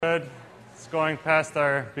good. It's going past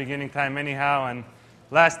our beginning time anyhow, and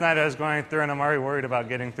last night I was going through and I'm already worried about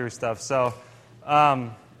getting through stuff. So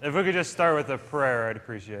if we could just start with a prayer, I'd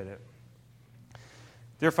appreciate it.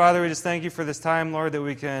 Dear Father, we just thank you for this time, Lord, that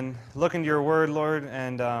we can look into your word, Lord,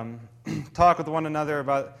 and talk with one another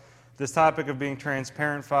about this topic of being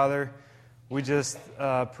transparent, Father. We just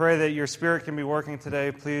pray that your Spirit can be working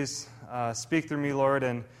today. Please speak through me, Lord,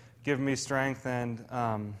 and give me strength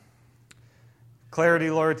and clarity,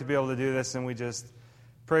 Lord, to be able to do this. And we just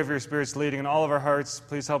pray for your Spirit's leading in all of our hearts.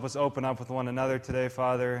 Please help us open up with one another today,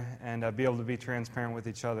 Father, and be able to be transparent with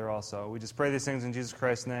each other also. We just pray these things in Jesus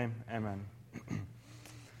Christ's name. Amen.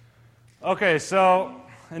 Okay, so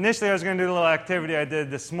initially I was going to do a little activity I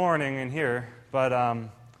did this morning in here, but I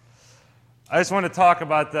just want to talk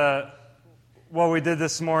about what we did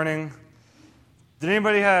this morning. Did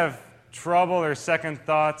anybody have trouble or second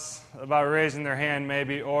thoughts about raising their hand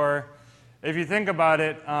maybe? Or if you think about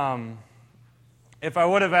it, if I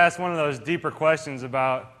would have asked one of those deeper questions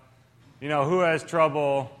about, who has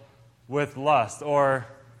trouble with lust, or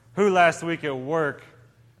who last week at work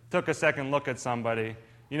took a second look at somebody,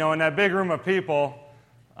 in that big room of people,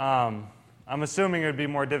 I'm assuming it would be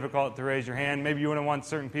more difficult to raise your hand. Maybe you wouldn't want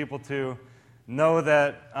certain people to know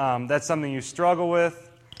that that's something you struggle with.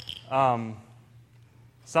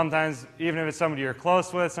 Sometimes, even if it's somebody you're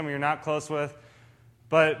close with, somebody you're not close with.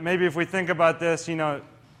 But maybe if we think about this,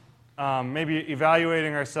 maybe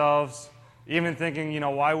evaluating ourselves, even thinking,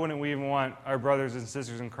 why wouldn't we even want our brothers and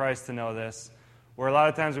sisters in Christ to know this? Where a lot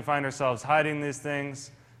of times we find ourselves hiding these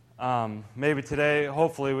things. Maybe today,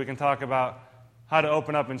 hopefully, we can talk about how to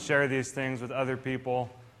open up and share these things with other people,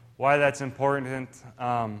 why that's important,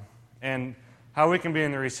 and how we can be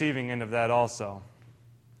in the receiving end of that also.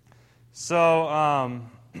 So,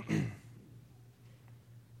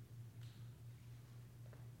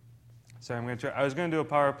 sorry, I was going to do a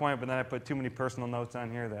PowerPoint, but then I put too many personal notes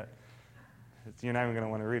on here that you're not even going to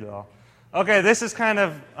want to read it all. Okay, this is kind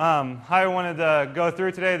of how I wanted to go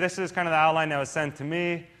through today. This is kind of the outline that was sent to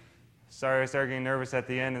me. Sorry, I started getting nervous at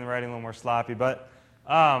the end and writing a little more sloppy. But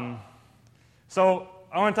so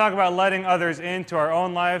I want to talk about letting others into our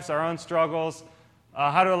own lives, our own struggles,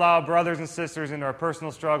 how to allow brothers and sisters into our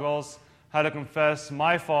personal struggles, how to confess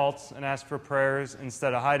my faults and ask for prayers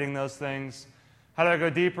instead of hiding those things, how to go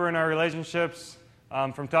deeper in our relationships,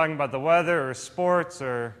 from talking about the weather or sports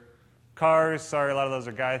or cars. Sorry, a lot of those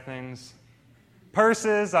are guy things.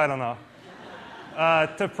 Purses, I don't know.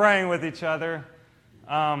 To praying with each other.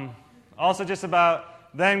 Also just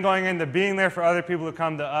about then going into being there for other people who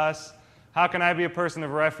come to us. How can I be a person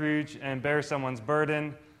of refuge and bear someone's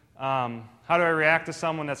burden? How do I react to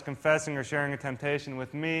someone that's confessing or sharing a temptation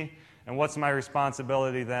with me? And what's my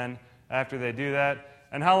responsibility then after they do that?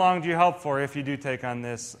 And how long do you help for if you do take on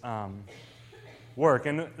this work?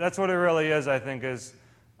 And that's what it really is, I think, is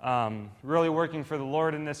really working for the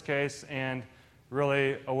Lord in this case and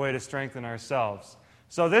really a way to strengthen ourselves.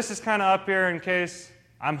 So this is kind of up here in case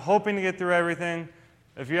I'm hoping to get through everything.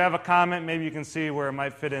 If you have a comment, maybe you can see where it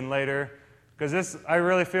might fit in later. Because this, I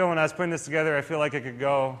really feel when I was putting this together, I feel like it could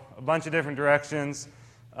go a bunch of different directions.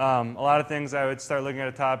 A lot of things I would start looking at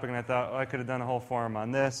a topic and I thought, I could have done a whole forum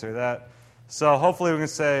on this or that. So hopefully we can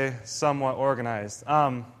stay somewhat organized.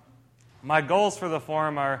 My goals for the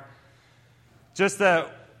forum are just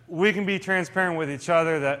that we can be transparent with each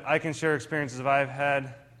other, that I can share experiences I've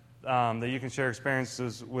had, that you can share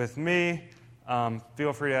experiences with me.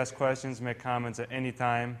 Feel free to ask questions, make comments at any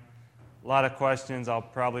time. A lot of questions I'll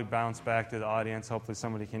probably bounce back to the audience. Hopefully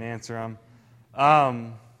somebody can answer them.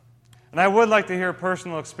 And I would like to hear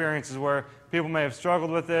personal experiences where people may have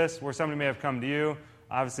struggled with this, where somebody may have come to you.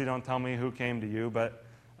 Obviously don't tell me who came to you, but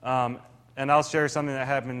and I'll share something that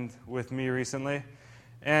happened with me recently.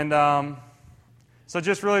 And so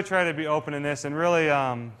just really try to be open in this and really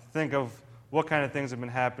think of what kind of things have been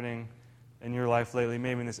happening in your life lately,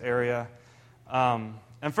 maybe in this area. And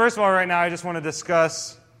first of all, right now, I just want to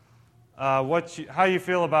discuss how you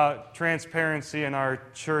feel about transparency in our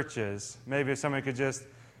churches. Maybe if somebody could just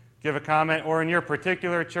give a comment, or in your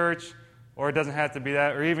particular church, or it doesn't have to be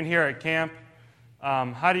that, or even here at camp.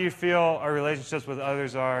 How do you feel our relationships with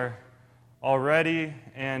others are already?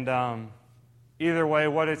 And either way,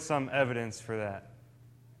 what is some evidence for that?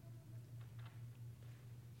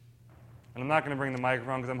 And I'm not going to bring the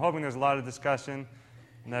microphone because I'm hoping there's a lot of discussion,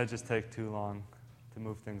 and that would just take too long to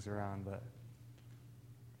move things around. But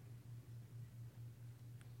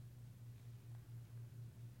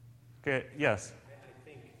okay, yes. I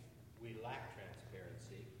think we lack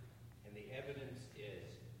transparency, and the evidence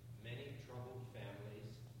is many troubled families,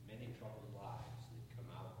 many troubled lives that come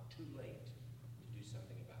out too late to do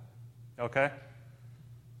something about it. Okay.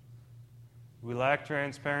 We lack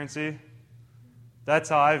transparency. That's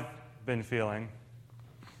how I've been feeling.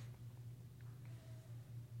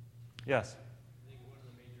 Yes? I think one of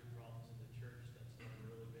the major problems in the church that's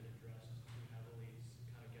never really been addressed too heavily is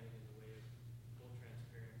kind of getting in the way of full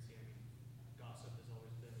transparency. I mean, gossip has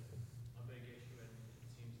always been a big issue, and it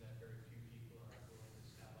seems that very few people are willing to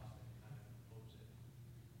step up and kind of oppose it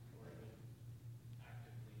or even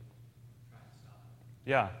actively try to stop it.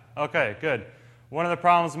 Yeah. Okay, good. One of the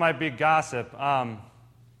problems might be gossip.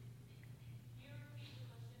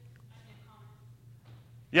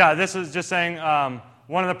 Yeah, this is just saying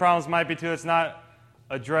one of the problems might be, too, it's not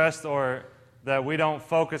addressed or that we don't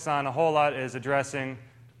focus on a whole lot is addressing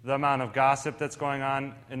the amount of gossip that's going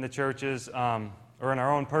on in the churches or in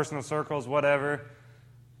our own personal circles, whatever.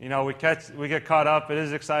 You know, we get caught up. It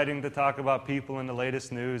is exciting to talk about people in the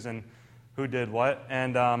latest news and who did what.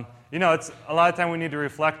 And, you know, it's a lot of time we need to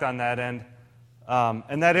reflect on that.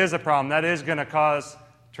 And that is a problem. That is going to cause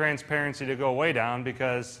transparency to go way down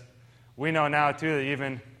because we know now, too, that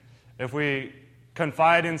even if we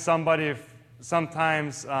confide in somebody,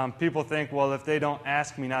 sometimes people think, well, if they don't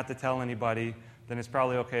ask me not to tell anybody, then it's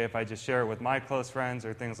probably okay if I just share it with my close friends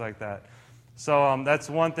or things like that. So that's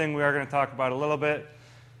one thing we are going to talk about a little bit.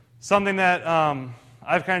 Something that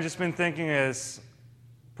I've kind of just been thinking is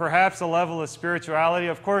perhaps a level of spirituality.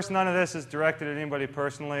 Of course, none of this is directed at anybody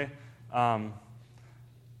personally.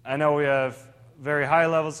 I know we have very high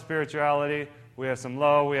levels of spirituality. We have some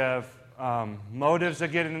low. We have motives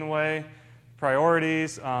that get in the way,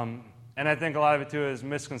 priorities, and I think a lot of it, too, is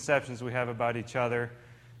misconceptions we have about each other,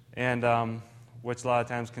 and which a lot of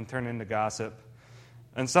times can turn into gossip.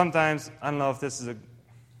 And sometimes, I don't know if this is a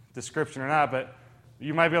description or not, but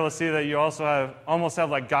you might be able to see that you also almost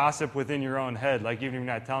have like gossip within your own head, like even if you're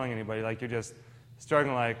not telling anybody, like you're just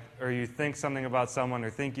struggling, like, or you think something about someone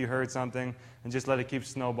or think you heard something and just let it keep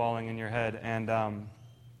snowballing in your head. And I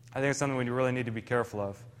think it's something we really need to be careful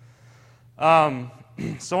of.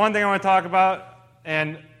 So one thing I want to talk about,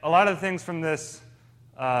 and a lot of the things from this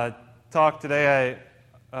talk today,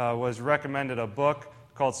 I was recommended a book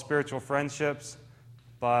called Spiritual Friendships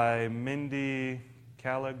by Mindy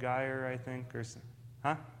Calaguire, I think, or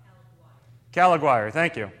Calaguire,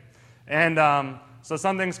 thank you. And so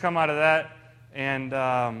some things come out of that, and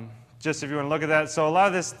just if you want to look at that. So a lot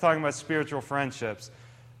of this is talking about spiritual friendships.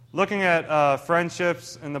 Looking at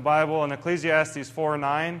friendships in the Bible, in Ecclesiastes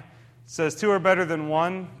 4:9, it says, 2 are better than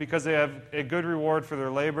one because they have a good reward for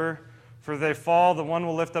their labor. For if they fall, the one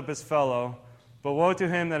will lift up his fellow. But woe to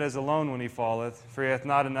him that is alone when he falleth, for he hath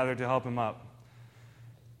not another to help him up.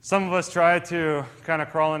 Some of us try to kind of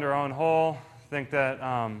crawl into our own hole, think that,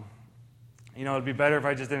 it'd be better if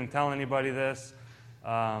I just didn't tell anybody this.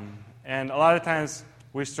 And a lot of times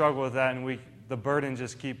we struggle with that, and the burden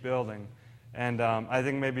just keep building. And I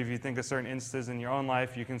think maybe if you think of certain instances in your own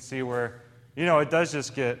life, you can see where, it does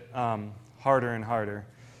just get harder and harder.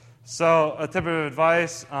 So a tip of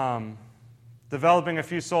advice, developing a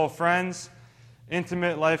few soul friends,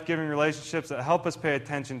 intimate, life-giving relationships that help us pay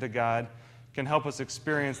attention to God can help us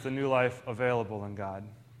experience the new life available in God.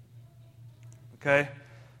 Okay?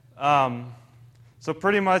 So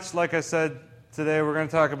pretty much, like I said, today we're going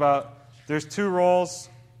to talk about there's 2 roles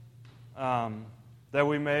that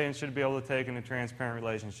we may and should be able to take in a transparent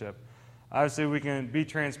relationship. Obviously, we can be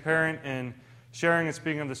transparent in sharing and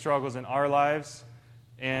speaking of the struggles in our lives,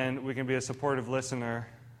 and we can be a supportive listener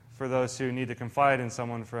for those who need to confide in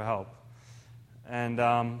someone for help. And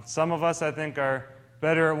some of us, I think, are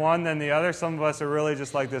better at one than the other. Some of us are really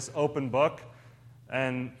just like this open book.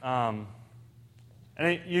 And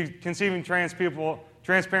you can see even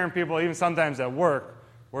transparent people, even sometimes at work,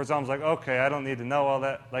 where it's almost like, okay, I don't need to know all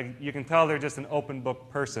that. Like, you can tell they're just an open book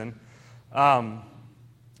person.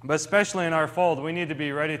 But especially in our fold, we need to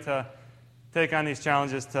be ready to take on these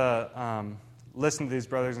challenges to listen to these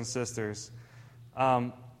brothers and sisters.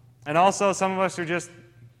 And also, some of us are just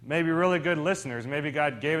maybe really good listeners. Maybe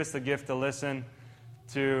God gave us the gift to listen,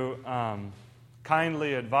 to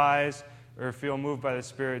kindly advise, or feel moved by the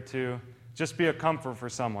Spirit to just be a comfort for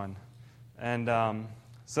someone. And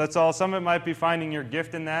so that's all. Some of it might be finding your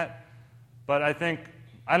gift in that. But I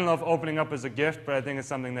don't know if opening up is a gift, but I think it's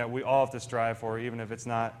something that we all have to strive for, even if it's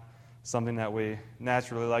not something that we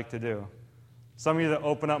naturally like to do. Some of you that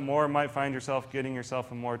open up more might find yourself getting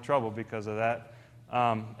yourself in more trouble because of that.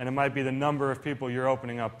 And it might be the number of people you're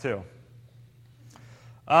opening up to.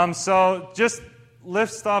 So just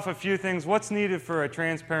list off a few things. What's needed for a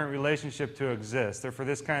transparent relationship to exist, or for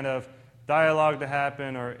this kind of dialogue to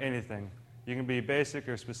happen, or anything? You can be basic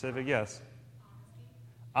or specific. Yes?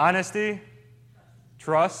 Honesty.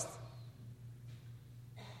 Trust.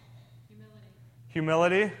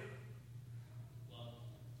 Humility.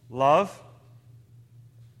 Love.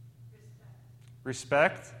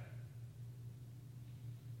 Respect.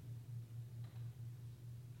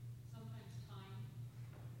 Sometimes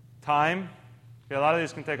Time. Okay, a lot of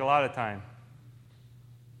these can take a lot of time.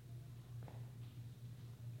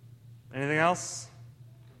 Anything else?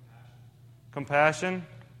 Compassion.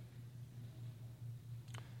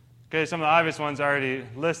 Okay, some of the obvious ones already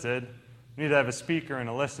listed. You need to have a speaker and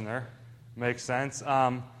a listener. Makes sense.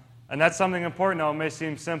 And that's something important, though. It may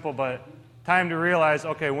seem simple, but time to realize,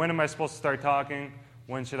 okay, when am I supposed to start talking?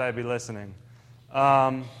 When should I be listening?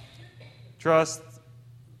 Trust,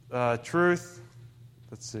 truth.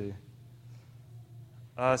 Let's see.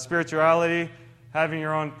 Spirituality, having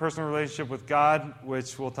your own personal relationship with God,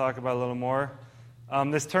 which we'll talk about a little more.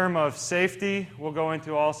 This term of safety we'll go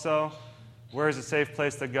into also. Where is a safe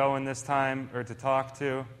place to go in this time, or to talk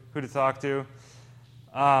to, who to talk to.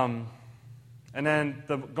 And then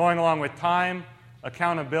going along with time,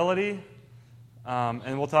 accountability.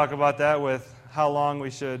 And we'll talk about that with how long we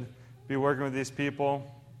should be working with these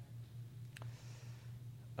people.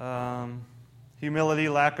 Humility,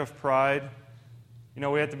 lack of pride. You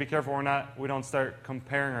know, we have to be careful we don't start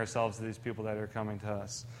comparing ourselves to these people that are coming to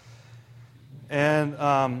us. And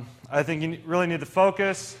I think you really need to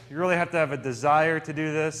focus. You really have to have a desire to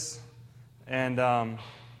do this. And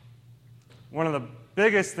one of the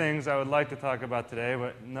biggest things I would like to talk about today,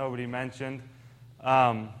 but nobody mentioned,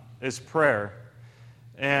 is prayer.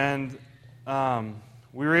 And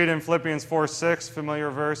we read in Philippians 4:6, familiar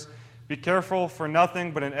verse, "Be careful for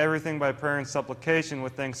nothing, but in everything by prayer and supplication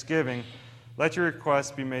with thanksgiving, let your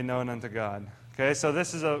requests be made known unto God." Okay, so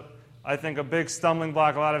this is I think a big stumbling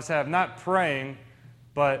block a lot of us have. Not praying,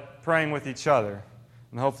 but praying with each other.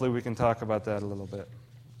 And hopefully we can talk about that a little bit.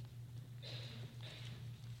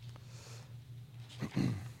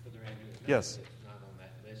 Brother Andrew, Yes. It's not on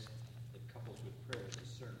that list that couples with prayer is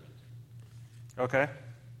discernment. Okay.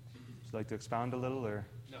 Would you like to expound a little, or?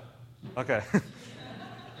 No, Okay.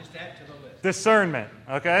 just add to the list. Discernment.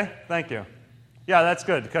 Okay. Thank you. Yeah, that's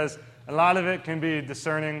good, because a lot of it can be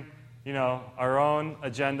discerning, our own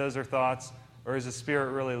agendas or thoughts, or is the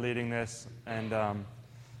Spirit really leading this, and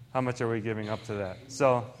how much are we giving up to that?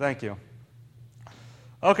 So, thank you.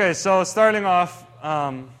 Okay, so starting off,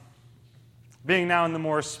 being now in the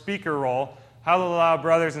more speaker role, how to allow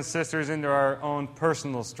brothers and sisters into our own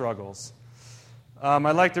personal struggles.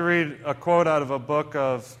 I'd like to read a quote out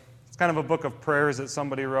of it's kind of a book of prayers that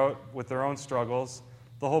somebody wrote with their own struggles.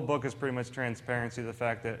 The whole book is pretty much transparency, the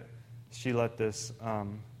fact that she let this,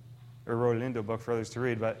 or wrote it into a book for others to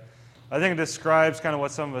read, but I think it describes kind of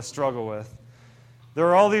what some of us struggle with. "There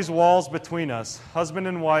are all these walls between us, husband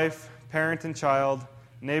and wife, parent and child,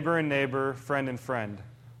 neighbor and neighbor, friend and friend.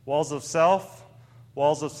 Walls of self,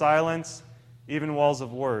 walls of silence, even walls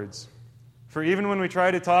of words. For even when we try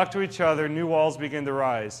to talk to each other, new walls begin to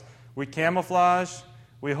rise. We camouflage,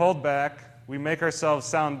 we hold back, we make ourselves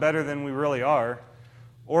sound better than we really are,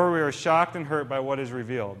 or we are shocked and hurt by what is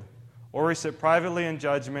revealed. Or we sit privately in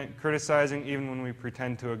judgment, criticizing even when we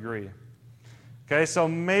pretend to agree." Okay, so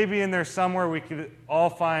maybe in there somewhere we could all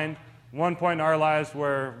find one point in our lives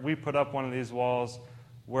where we put up one of these walls,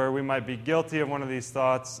 where we might be guilty of one of these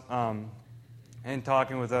thoughts in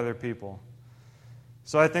talking with other people.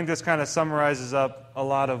 So I think this kind of summarizes up a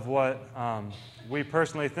lot of what we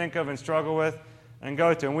personally think of and struggle with and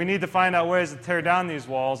go to. And we need to find out ways to tear down these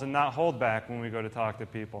walls and not hold back when we go to talk to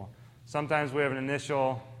people. Sometimes we have an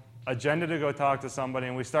initial agenda to go talk to somebody,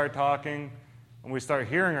 and we start talking, and we start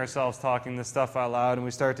hearing ourselves talking this stuff out loud, and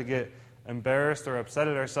we start to get embarrassed or upset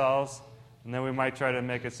at ourselves, and then we might try to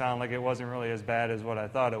make it sound like it wasn't really as bad as what I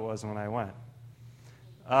thought it was when I went.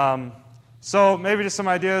 So maybe just some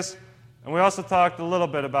ideas. And we also talked a little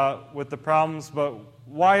bit about with the problems, but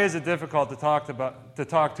why is it difficult to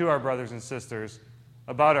talk to our brothers and sisters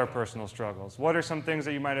about our personal struggles? What are some things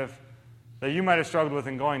that you might have struggled with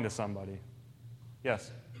in going to somebody?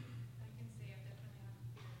 Yes. I can say I've definitely had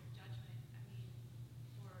fear of judgment. I mean,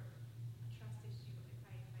 for a trust issue, if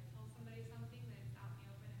I tell somebody something that's out in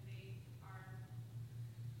the open and they are,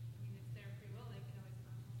 it's their free will, they can always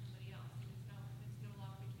go tell somebody else. And it's no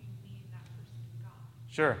love between me and that person and God.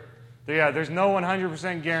 Sure. So yeah, there's no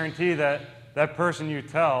 100% guarantee that that person you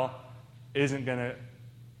tell isn't going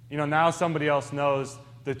to, now somebody else knows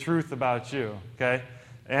the truth about you, okay?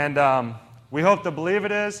 And we hope to believe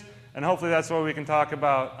it is, and hopefully that's what we can talk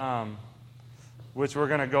about, which we're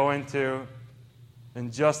going to go into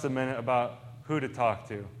in just a minute about who to talk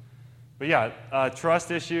to. But yeah,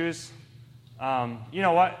 trust issues. You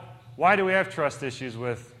know what? Why do we have trust issues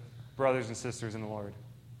with brothers and sisters in the Lord?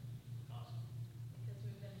 Because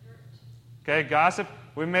we've been hurt. Okay, gossip.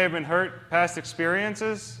 We may have been hurt, past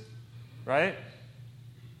experiences, right?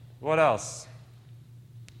 What else?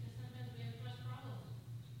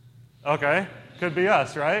 Okay, could be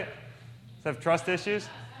us, right? Have trust issues?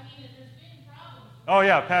 Oh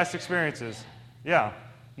yeah, past experiences. Yeah,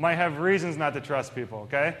 might have reasons not to trust people,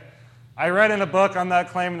 okay? I read in a book, I'm not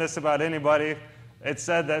claiming this about anybody, it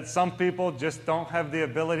said that some people just don't have the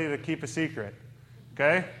ability to keep a secret,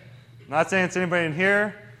 okay? Not saying it's anybody in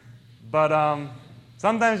here, but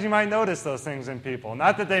sometimes you might notice those things in people.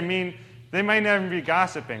 Not that they might never be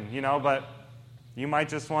gossiping, but you might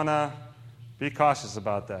just want to be cautious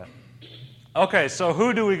about that. Okay, so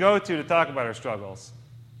who do we go to talk about our struggles?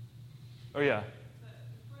 Oh, yeah.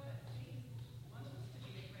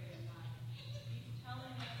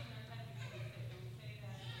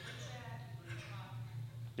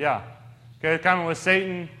 Yeah. Okay, the comment was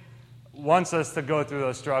Satan wants us to go through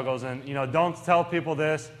those struggles. And, don't tell people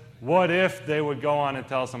this. What if they would go on and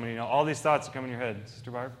tell somebody? All these thoughts come in your head. Sister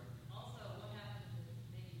Barb? Also, what happens is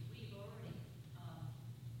maybe we've already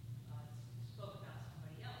spoke about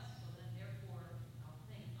somebody else. So then, therefore, I'll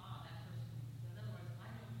think, that person. In other words, I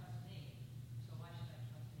don't trust me, so why should I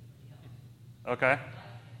trust anybody else? Okay.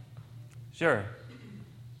 Sure.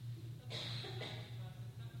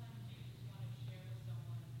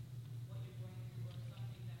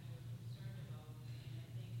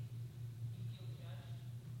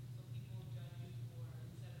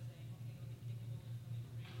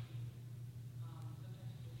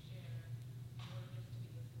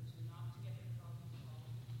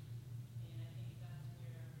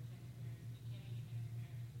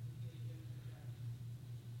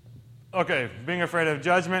 Okay, being afraid of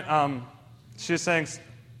judgment. She's saying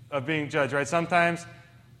of being judged, right? Sometimes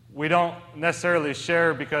we don't necessarily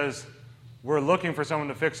share because we're looking for someone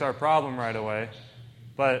to fix our problem right away.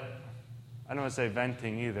 But I don't want to say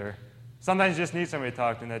venting either. Sometimes you just need somebody to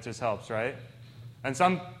talk to, and that just helps, right? And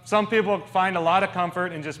some people find a lot of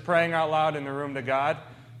comfort in just praying out loud in the room to God.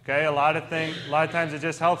 Okay, a lot of times it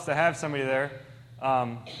just helps to have somebody there.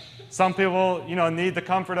 Some people, need the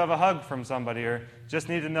comfort of a hug from somebody or just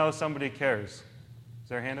need to know somebody cares. Is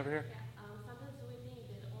there a hand over here? Yeah, sometimes we think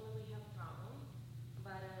that only we have problems,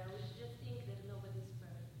 but we should just think that nobody's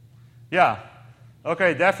perfect. Yeah.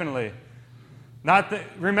 Okay, definitely.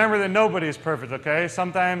 Remember that nobody's perfect, okay?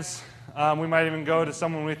 Sometimes we might even go to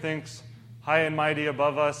someone we think's high and mighty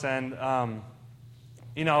above us, and, and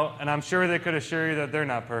I'm sure they could assure you that they're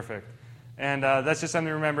not perfect. And that's just something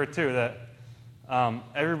to remember, too, that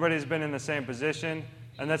everybody's been in the same position,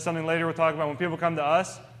 and that's something later we'll talk about. When people come to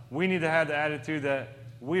us, we need to have the attitude that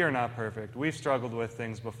we are not perfect. We've struggled with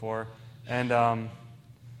things before. And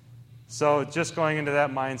so just going into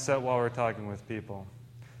that mindset while we're talking with people.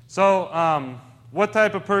 So what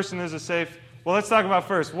type of person is a safe... Well, let's talk about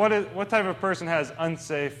first. What type of person has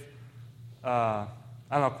unsafe,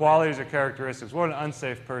 qualities or characteristics? What would an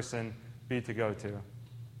unsafe person be to go to?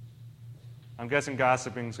 I'm guessing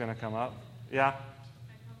gossiping is going to come up. Yeah? I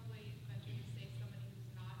probably venture to say somebody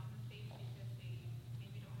who's not in the faith because they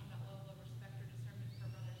maybe don't have that level of respect or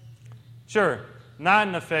discernment for brothers and sisters. Sure. Not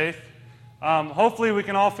in the faith. Hopefully we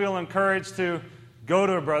can all feel encouraged to go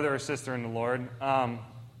to a brother or sister in the Lord,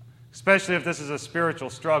 especially if this is a spiritual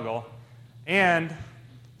struggle. And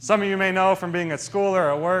some of you may know from being at school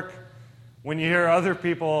or at work, when you hear other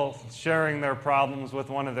people sharing their problems with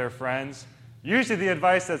one of their friends, usually the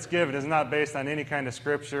advice that's given is not based on any kind of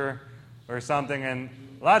scripture or something, and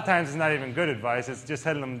a lot of times it's not even good advice. It's just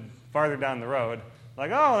heading them farther down the road.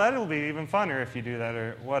 Like, oh, that'll be even funner if you do that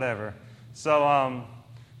or whatever. So,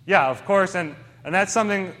 yeah, of course, and that's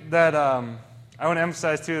something that I want to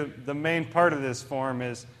emphasize too. The main part of this forum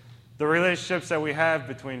is the relationships that we have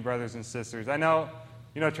between brothers and sisters. I know,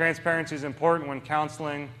 transparency is important when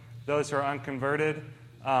counseling those who are unconverted.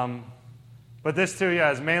 But this too,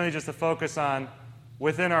 is mainly just a focus on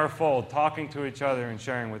within our fold, talking to each other and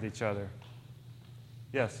sharing with each other.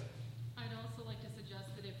 Yes? I'd also like to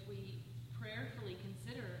suggest that if we prayerfully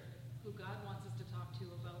consider who God wants us to talk to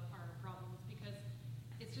about our problems, because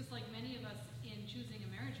it's just like many of us in choosing a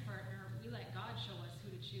marriage partner, we let God show us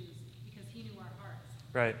who to choose because He knew our hearts.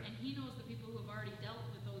 Right. And He knows the people who have already dealt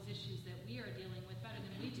with those issues that we are dealing with better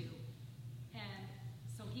than we do. And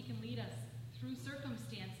so He can lead us through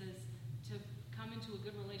circumstances to come into a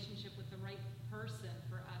good relationship with the right person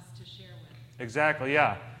for us to share with. Exactly,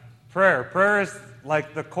 yeah. Prayer is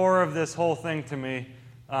like the core of this whole thing to me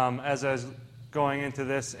as I was going into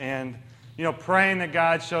this. And, praying that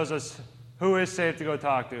God shows us who is safe to go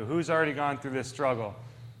talk to, who's already gone through this struggle.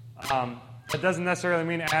 It doesn't necessarily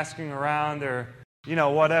mean asking around or,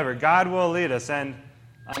 whatever. God will lead us. And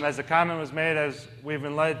as the comment was made, as we've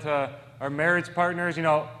been led to our marriage partners,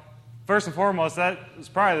 first and foremost, that is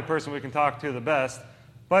probably the person we can talk to the best,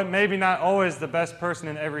 but maybe not always the best person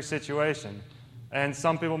in every situation. And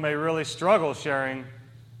some people may really struggle sharing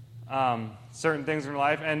certain things in their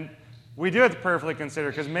life. And we do have to prayerfully consider,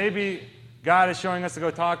 because maybe God is showing us to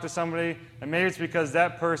go talk to somebody, and maybe it's because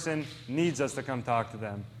that person needs us to come talk to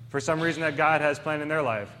them for some reason that God has planned in their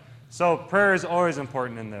life. So prayer is always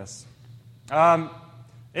important in this.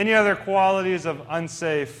 Any other qualities of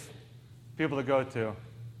unsafe people to go to?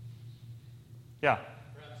 Yeah.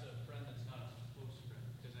 Perhaps a friend that's not a close friend,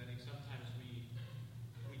 because I think sometimes we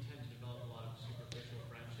tend to develop a lot of superficial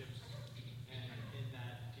friendships, and in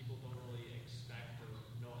that people don't really expect or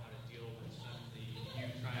know how to deal with suddenly you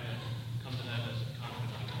trying to come to them as a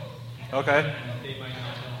confidant. Okay. And they might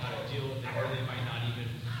not know how to deal with it, or they might not even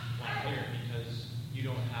want to hear it because you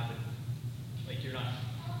don't have it, like you're not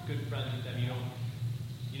good friends with them.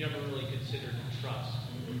 You never really considered trust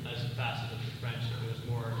as a facet of the friendship. It was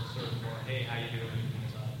more hey, how you doing?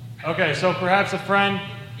 Okay, so perhaps a friend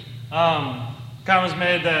comment was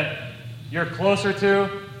made that you're closer to.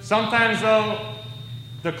 Sometimes, though,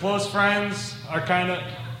 the close friends are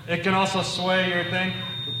it can also sway your thing.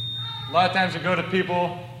 A lot of times we go to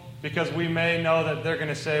people because we may know that they're going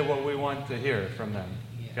to say what we want to hear from them.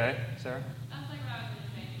 Okay, Sarah? That's like what I was going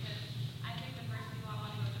to say, because I think the first people I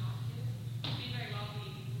want to go talk to, be very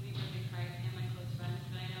wealthy believers in Christ and my close friends,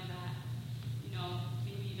 but I know that,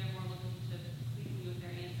 maybe they're more looking to please me with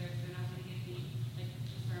their answers. They're not going to give me, like,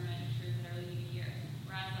 discernment and truth that I really need to hear.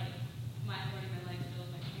 Whereas, like, my authority in my life still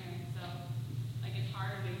is my parents, so, like, it's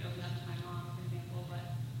harder maybe to open up to my mom, for example, but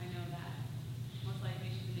I know that most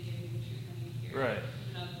likely she's going to give me the truth I need to hear. Right.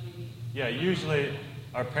 Even though maybe Yeah, usually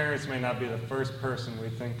our parents may not be the first person we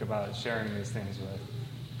think about sharing these things with.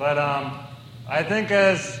 But I think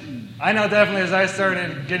I know definitely as I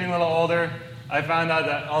started getting a little older, I found out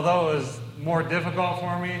that although it was more difficult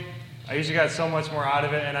for me, I usually got so much more out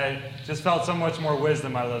of it, and I just felt so much more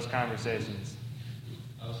wisdom out of those conversations.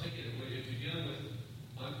 I was thinking, if you're dealing with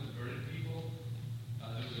unconverted people,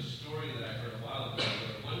 there was a story that I heard a while ago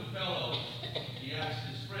where one fellow, he asked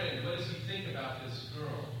his friend, what does he think about this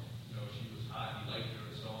girl? She was hot, he liked her,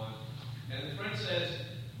 and so on. And the friend says,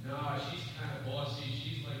 no, she's kind of bossy,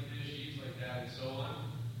 she's like this, she's like that, and so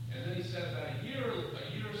on. And then he said about a year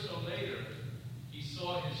or so later, he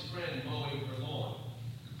saw his friend mowing her lawn,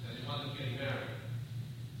 and they wound up getting married.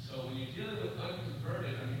 So when you're dealing with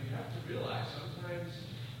unconverted, you have to realize sometimes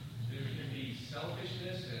there can be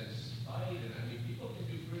selfishness and spite, and people can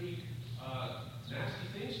do pretty nasty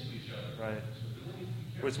things to each other. Right. So really be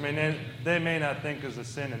careful. Which they may not think is a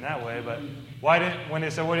sin in that way, but when they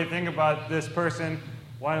say, what do you think about this person?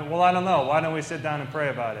 Well, I don't know. Why don't we sit down and pray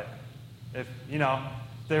about it? If,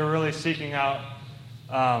 they were really seeking out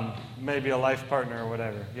maybe a life partner or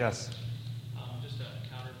whatever. Yes? Just a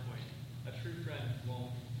counterpoint. A true friend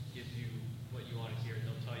won't give you what you want to hear.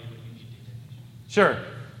 They'll tell you what you need to hear. Sure.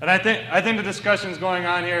 And I think the discussions going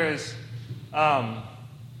on here is,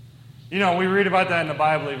 we read about that in the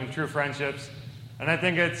Bible, even true friendships. And I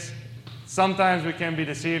think sometimes we can be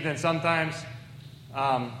deceived, and sometimes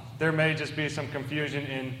there may just be some confusion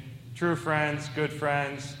in true friends, good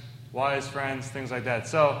friends, wise friends, things like that.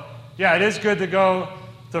 So, yeah, it is good to go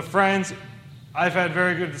to friends. I've had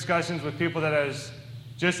very good discussions with people that I was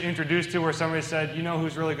just introduced to where somebody said,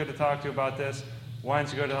 who's really good to talk to about this? Why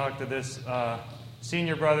don't you go talk to this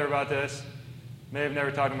senior brother about this? May have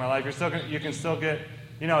never talked in my life. You can still get,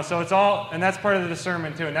 so it's all, and that's part of the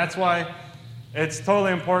discernment too. And that's why it's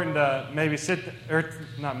totally important to maybe sit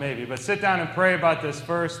down and pray about this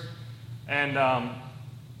first. And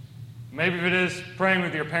maybe if it is praying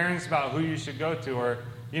with your parents about who you should go to, or,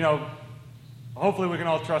 hopefully we can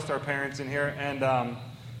all trust our parents in here. And,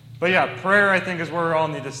 but yeah, prayer I think is where we all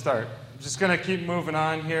need to start. I'm just going to keep moving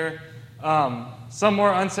on here. Some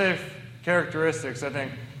more unsafe characteristics, I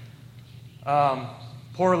think.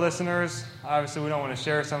 Poor listeners. Obviously, we don't want to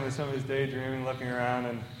share somebody's daydreaming, looking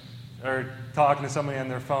around, or talking to somebody on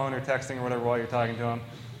their phone or texting or whatever while you're talking to them.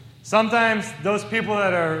 Sometimes those people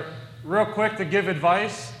that are real quick to give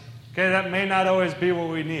advice, okay, that may not always be what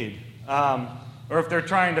we need. Or if they're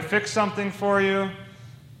trying to fix something for you,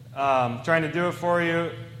 trying to do it for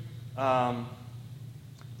you,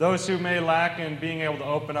 those who may lack in being able to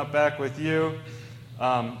open up back with you,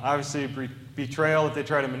 obviously betrayal if they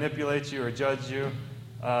try to manipulate you or judge you,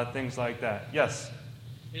 things like that. Yes?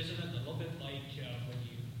 Isn't it a little bit like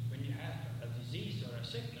when you have a disease or a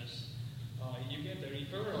sickness, you get a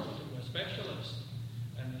referral to a specialist,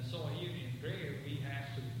 and so here in prayer we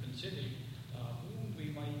have to consider whom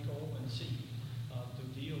we might go and see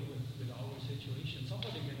to deal with our situation.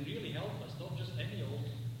 Somebody can really help us, not just any old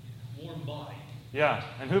warm come by. Yeah,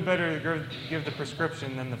 and who better to give the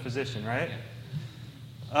prescription than the physician, right?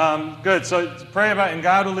 Good. So pray about it, and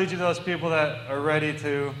God will lead you to those people that are ready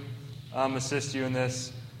to assist you in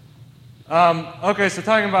this. Okay, so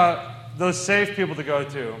talking about those safe people to go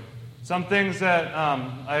to. Some things that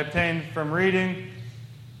I obtained from reading.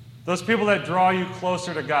 Those people that draw you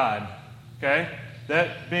closer to God, okay?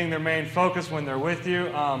 That being their main focus when they're with you.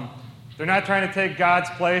 They're not trying to take God's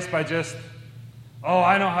place by just, oh,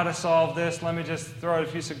 I know how to solve this. Let me just throw out a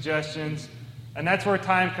few suggestions. And that's where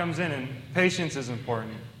time comes in, and patience is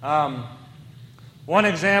important. One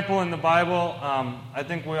example in the Bible, I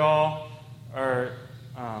think we all are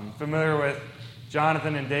familiar with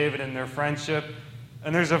Jonathan and David and their friendship.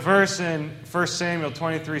 And there's a verse in 1 Samuel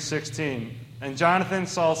 23:16. And Jonathan,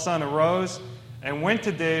 Saul's son, arose and went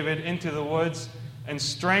to David into the woods and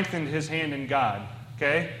strengthened his hand in God.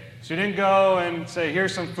 Okay? So he didn't go and say,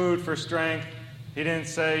 here's some food for strength. He didn't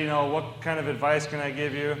say, what kind of advice can I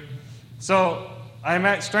give you? So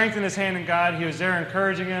I strengthened his hand in God. He was there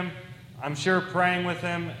encouraging him. I'm sure praying with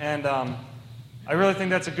him. And I really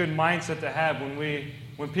think that's a good mindset to have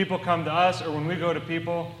when people come to us or when we go to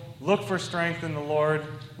people. Look for strength in the Lord.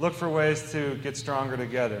 Look for ways to get stronger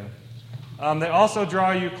together. They also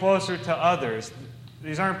draw you closer to others.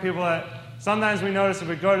 These aren't people that, sometimes we notice if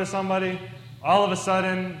we go to somebody, all of a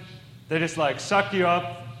sudden they just suck you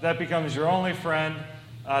up. That becomes your only friend.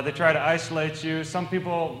 They try to isolate you. Some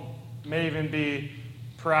people may even be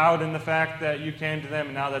proud in the fact that you came to them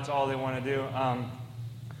and now that's all they want to do.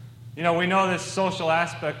 We know this social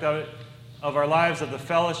aspect of our lives, of the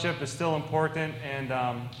fellowship, is still important. And,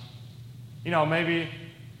 maybe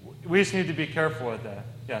we just need to be careful with that.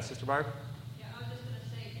 Yeah, Sister Barb? Yeah, I was just going to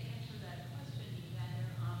say, to answer that question, Evander,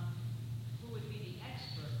 who would be the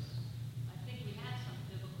experts? I think we have some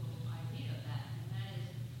biblical idea of that, and that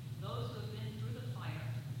is those who have been through the fire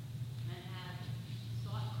and have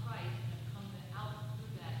sought Christ and have come out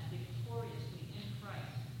through that victoriously in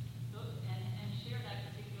Christ, and share that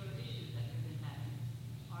particular issue that they've been having,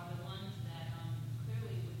 are the ones that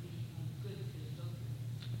clearly would be good to go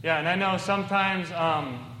through. Yeah, and I know sometimes,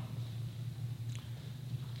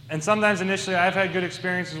 and sometimes initially I've had good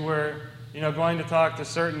experiences where, going to talk to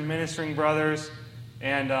certain ministering brothers,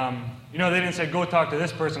 and, they didn't say, go talk to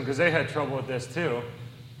this person because they had trouble with this too.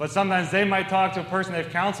 But sometimes they might talk to a person they've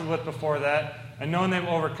counseled with before that, and knowing they've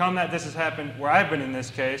overcome that. This has happened where I've been in this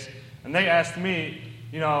case, and they asked me,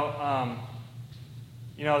 they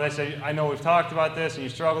say, I know we've talked about this, and you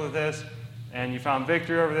struggled with this, and you found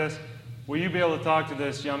victory over this. Will you be able to talk to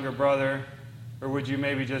this younger brother? Or would you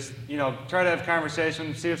maybe just, try to have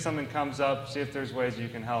conversation, see if something comes up, see if there's ways you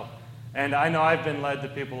can help? And I know I've been led to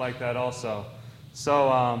people like that also.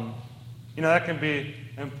 So, that can be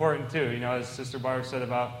important too, as Sister Barb said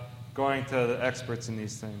about going to the experts in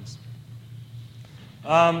these things.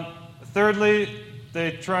 Thirdly,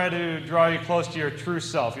 they try to draw you close to your true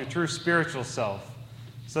self, your true spiritual self.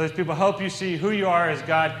 So these people help you see who you are as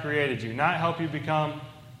God created you, not help you become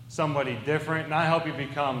somebody different, not help you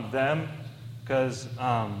become them. Because,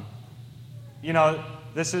 God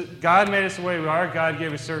made us the way we are. God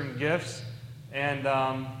gave us certain gifts. And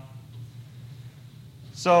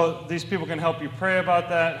so these people can help you pray about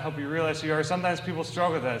that, help you realize who you are. Sometimes people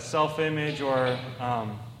struggle with that, self-image or,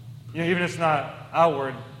 even if it's not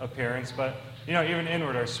outward appearance, but, even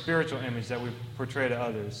inward, our spiritual image that we portray to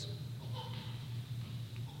others.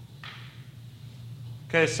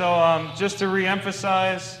 Okay, so just to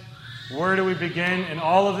reemphasize, where do we begin in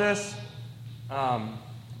all of this?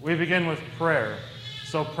 We begin with prayer.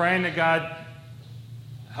 So praying that God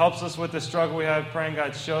helps us with the struggle we have, praying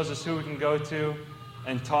God shows us who we can go to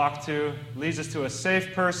and talk to, leads us to a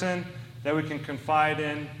safe person that we can confide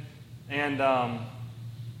in. And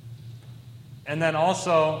then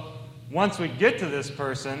also, once we get to this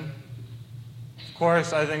person, of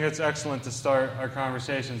course, I think it's excellent to start our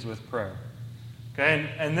conversations with prayer. Okay,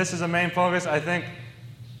 and this is a main focus. I think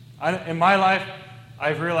in my life,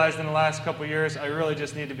 I've realized in the last couple of years, I really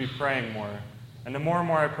just need to be praying more. And the more and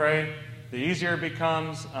more I pray, the easier it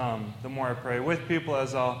becomes. The more I pray with people,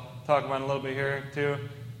 as I'll talk about in a little bit here too,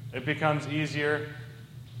 it becomes easier.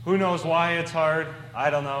 Who knows why it's hard? I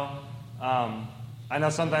don't know. I know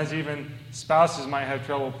sometimes even spouses might have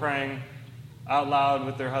trouble praying out loud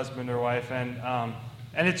with their husband or wife. And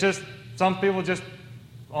it's just, some people just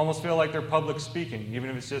almost feel like they're public speaking, even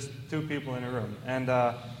if it's just two people in a room. And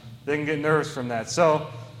they can get nervous from that. So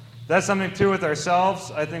that's something, too, with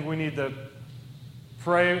ourselves. I think we need to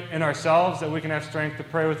pray in ourselves that we can have strength to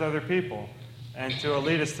pray with other people and to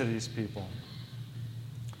lead us to these people.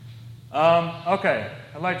 Okay,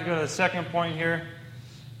 I'd like to go to the second point here.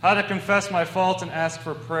 how to confess my faults and ask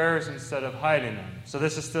for prayers instead of hiding them. So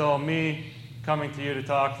this is still me coming to you to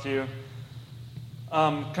talk to you.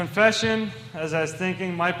 Confession, as I was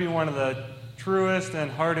thinking, might be one of the truest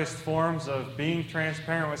and hardest forms of being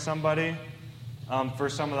transparent with somebody, for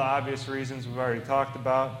some of the obvious reasons we've already talked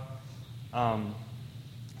about.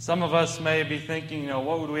 Some of us may be thinking,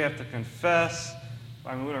 what would we have to confess?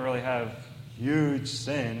 I mean, we don't really have huge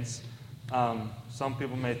sins. Some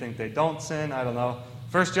people may think they don't sin. I don't know.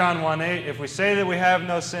 1 John 1:8, if we say that we have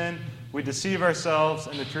no sin, we deceive ourselves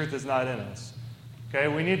and the truth is not in us. Okay,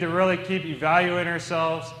 we need to really keep evaluating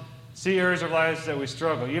ourselves, see areas of lives that we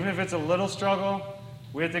struggle. Even if it's a little struggle,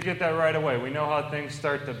 we have to get that right away. We know how things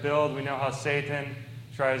start to build. We know how Satan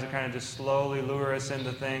tries to kind of just slowly lure us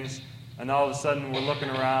into things. And all of a sudden we're looking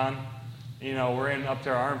around, we're in up to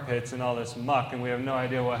our armpits and all this muck and we have no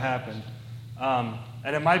idea what happened.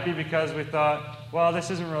 And it might be because we thought, well,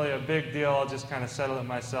 this isn't really a big deal. I'll just kind of settle it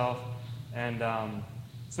myself. And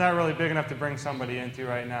it's not really big enough to bring somebody into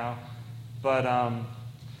right now. But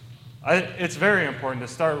it's very important to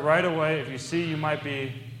start right away. If you see you might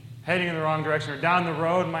be heading in the wrong direction or down the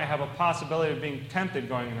road might have a possibility of being tempted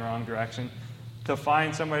going in the wrong direction, to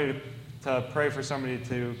find somebody to pray for somebody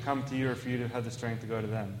to come to you or for you to have the strength to go to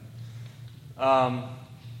them. Can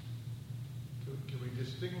we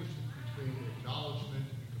distinguish between acknowledgement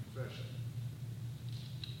and confession?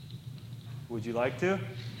 Would you like to?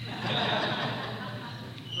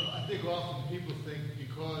 I think often people think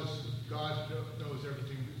because God knows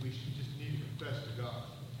everything, we should just need to confess to God.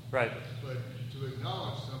 Right. But to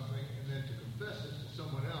acknowledge something and then to confess it to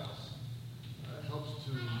someone else helps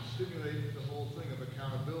to stimulate the whole thing of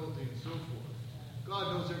accountability and so forth.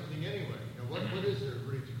 God knows everything anyway. What is there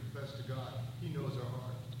really to confess to God? He knows our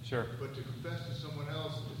heart. Sure. But to confess to someone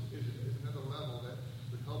else is another level that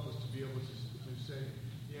would help us to be able to say,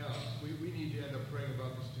 we need to end up praying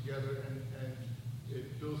about this together, and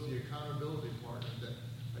it builds the accountability partner that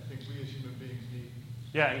I think we as human beings need.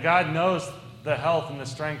 Yeah, and God knows the health and the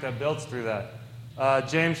strength that builds through that.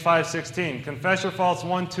 James 5:16, confess your faults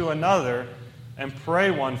one to another and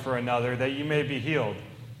pray one for another that you may be healed.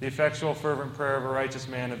 The effectual fervent prayer of a righteous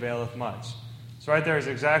man availeth much. So right there is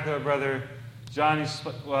exactly what Brother Johnny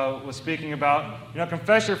was speaking about.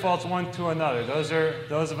 Confess your faults one to another. Those are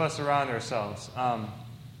those of us around ourselves.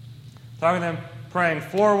 Talking to them, praying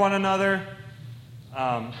for one another.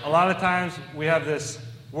 A lot of times we have this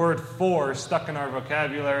word "for" stuck in our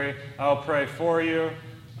vocabulary. I'll pray for you.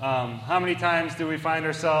 How many times do we find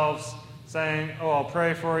ourselves saying, I'll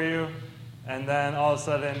pray for you, and then all of a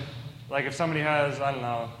sudden, like if somebody has,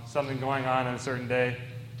 something going on a certain day,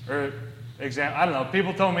 or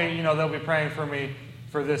people told me, they'll be praying for me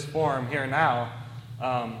for this forum here now,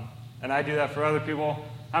 and I do that for other people.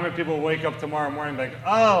 How many people wake up tomorrow morning and be like,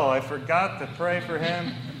 I forgot to pray for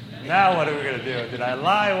him. Now what are we going to do? Did I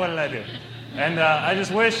lie? What did I do? And I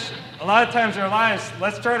just wish, a lot of times in our lives,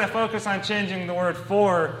 let's try to focus on changing the word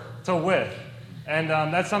 "for" to "with." And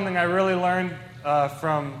that's something I really learned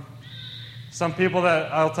from some people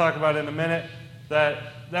that I'll talk about in a minute,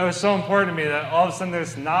 that was so important to me, that all of a sudden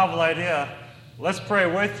there's this novel idea, let's pray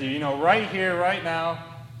with you. Right here, right now,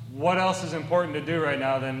 what else is important to do right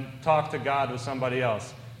now than talk to God with somebody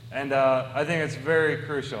else? And I think it's very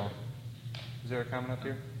crucial. Is there a comment up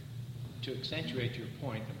here? To accentuate your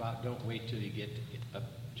point about don't wait till you get up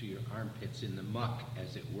to your armpits in the muck,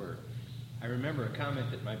 as it were. I remember a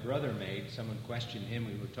comment that my brother made. Someone questioned him.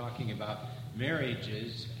 We were talking about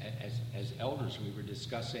marriages. As elders, we were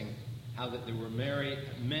discussing how that there were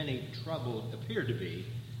many troubled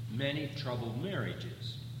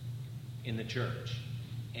marriages in the church.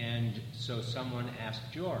 And so someone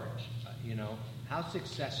asked George, how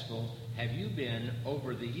successful have you been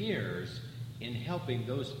over the years in helping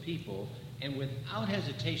those people? And without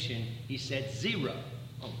hesitation, he said 0.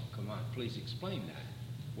 Oh, come on, please explain that.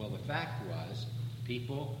 Well, the fact was,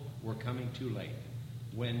 people were coming too late.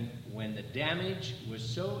 When the damage was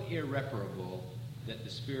so irreparable that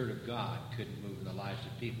the Spirit of God couldn't move in the lives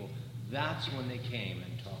of people, that's when they came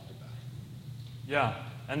and talked about it. Yeah,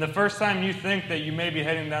 and the first time you think that you may be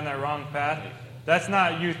heading down that wrong path, that's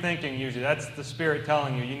not you thinking usually. That's the Spirit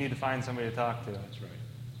telling you need to find somebody to talk to. That's right.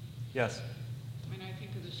 Yes? When I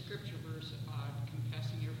think of the scripture verse about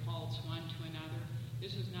confessing your faults one to another,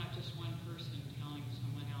 this is not just one person telling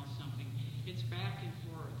someone else something. It's back and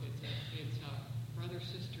forth. It's a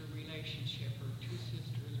brother-sister relationship, or two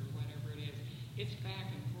sisters, or whatever it is. It's back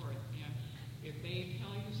and forth. If they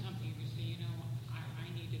tell you something, you say, I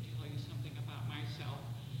need to tell you something about myself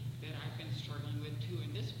that I've been struggling with too.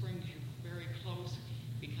 And this brings you very close,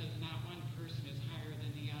 because not one person is higher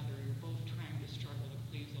than the other. You're both trying to struggle to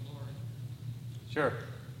please the Lord. Sure.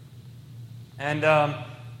 And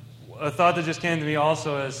a thought that just came to me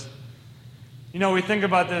also is, we think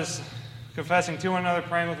about this confessing to one another,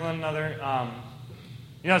 praying with one another.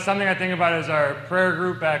 Something I think about is our prayer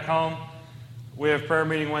group back home. We have prayer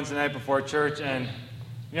meeting Wednesday night before church, and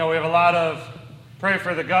we have a lot of pray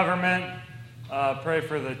for the government, pray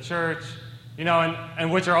for the church,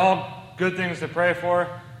 and which are all good things to pray for.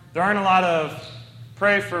 There aren't a lot of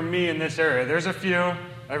pray for me in this area. There's a few.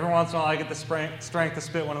 Every once in a while I get the strength to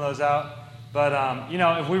spit one of those out. But,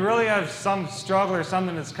 if we really have some struggle or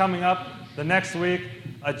something that's coming up the next week,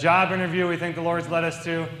 a job interview we think the Lord's led us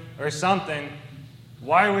to, or something,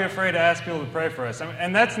 why are we afraid to ask people to pray for us?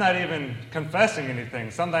 And that's not even confessing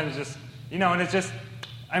anything. Sometimes just, and it's just,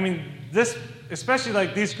 this, especially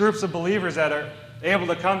like these groups of believers that are able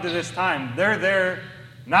to come to this time, they're there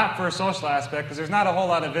not for a social aspect, because there's not a whole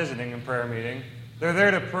lot of visiting in prayer meeting. They're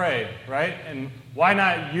there to pray, right? And why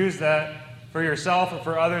not use that for yourself or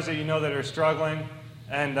for others that that are struggling?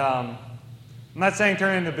 And I'm not saying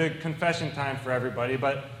turn it into a big confession time for everybody,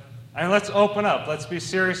 but let's open up. Let's be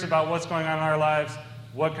serious about what's going on in our lives,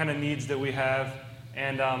 what kind of needs that we have.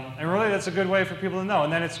 And really that's a good way for people to know.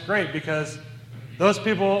 And then it's great because those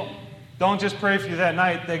people don't just pray for you that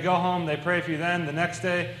night. They go home, they pray for you then. The next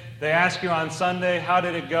day, they ask you on Sunday, how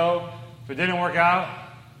did it go? If it didn't work out,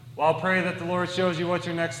 well, I'll pray that the Lord shows you what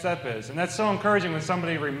your next step is. And that's so encouraging when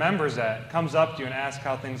somebody remembers that, comes up to you and asks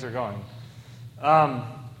how things are going.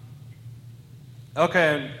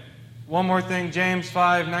 Okay, one more thing, James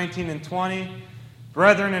 5:19 and 20.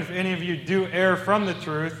 Brethren, if any of you do err from the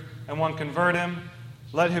truth, and one convert him,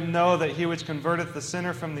 let him know that he which converteth the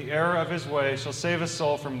sinner from the error of his way shall save his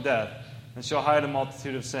soul from death, and shall hide a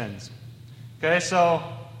multitude of sins. Okay, so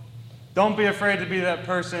don't be afraid to be that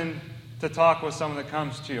person to talk with someone that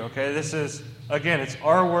comes to you, okay? This is, again, it's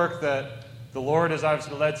our work that the Lord has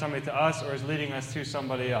obviously led somebody to us or is leading us to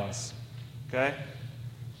somebody else, okay?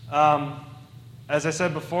 As I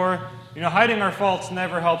said before, hiding our faults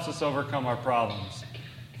never helps us overcome our problems.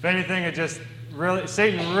 If anything,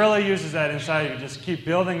 Satan really uses that inside of you. Just keep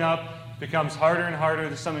building up, becomes harder and harder.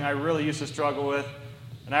 This is something I really used to struggle with.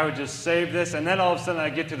 And I would just save this, and then all of a sudden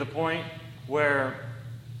I get to the point where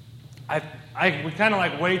I would kind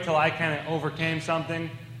of wait till I kind of overcame something.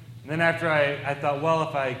 And then after I thought, well,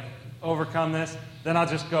 if I overcome this, then I'll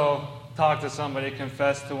just go talk to somebody,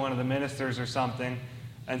 confess to one of the ministers or something,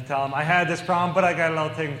 and tell them I had this problem, but I got it all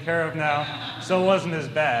taken care of now, so it wasn't as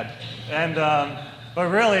bad. And but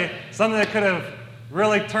really, something that could have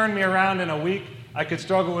really turned me around in a week, I could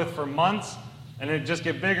struggle with for months, and it'd just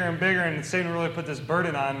get bigger and bigger, and Satan really put this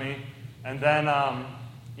burden on me. And then,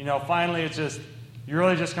 finally it's just, you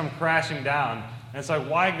really just come crashing down. And it's like,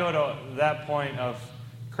 why go to that point of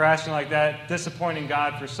crashing like that, disappointing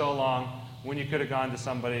God for so long, when you could have gone to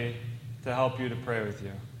somebody to help you, to pray with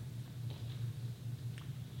you?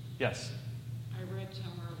 Yes? I read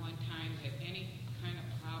somewhere one time that any kind of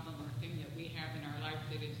problem or thing that we have in our life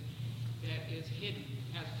that is hidden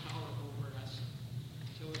has power over us.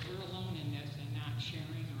 So if we're alone in this and not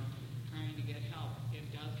sharing or trying to get help, it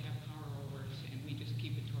does have power over us, and we just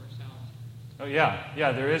keep it to ourselves. Oh,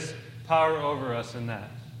 yeah, there is power over us in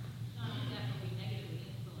that. Not only that, but we negatively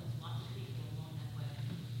influence lots of people along that way.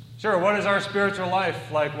 Sure, what is our spiritual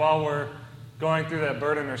life like while we're going through that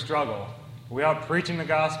burden or struggle? Are we out preaching the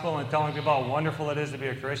gospel and telling people how wonderful it is to be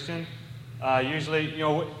a Christian? Usually,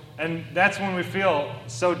 and that's when we feel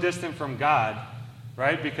so distant from God,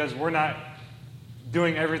 right? Because we're not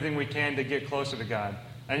doing everything we can to get closer to God.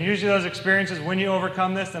 And usually those experiences, when you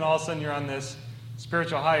overcome this, then all of a sudden you're on this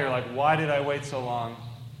spiritual high. You're like, why did I wait so long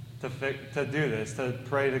to do this, to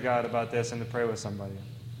pray to God about this and to pray with somebody?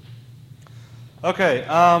 Okay,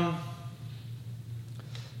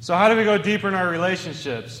 so how do we go deeper in our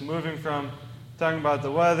relationships? Moving from talking about the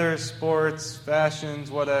weather, sports, fashions,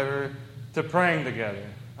 whatever, to praying together.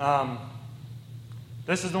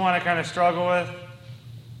 This is the one I kind of struggle with.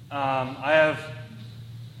 I have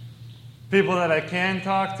people that I can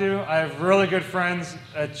talk to. I have really good friends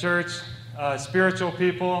at church, spiritual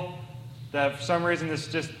people, that for some reason this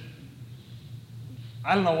just,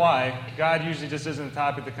 I don't know why, God usually just isn't a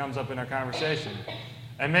topic that comes up in our conversation.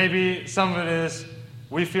 And maybe some of it is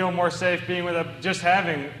we feel more safe being with just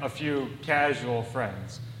having a few casual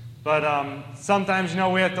friends. But sometimes,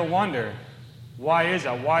 we have to wonder, why is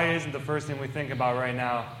that? Why isn't the first thing we think about right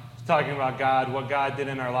now talking about God, what God did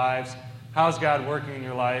in our lives? How's God working in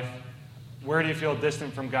your life? Where do you feel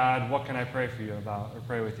distant from God? What can I pray for you about or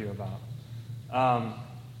pray with you about? I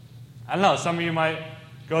don't know. Some of you might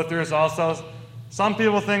go through this also. Some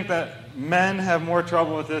people think that men have more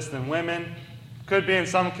trouble with this than women. Could be in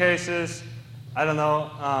some cases. I don't know.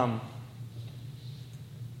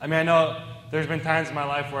 I know there's been times in my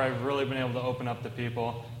life where I've really been able to open up to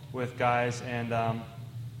people with guys, and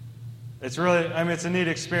it's really, it's a neat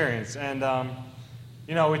experience. And,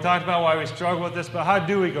 we talked about why we struggle with this, but how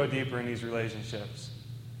do we go deeper in these relationships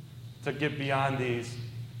to get beyond these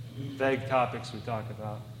vague topics we talk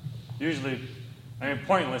about? Usually,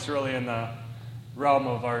 pointless really in the realm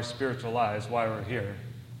of our spiritual lives, why we're here.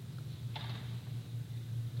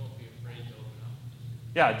 Don't be afraid to open up.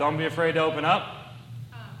 Yeah, don't be afraid to open up.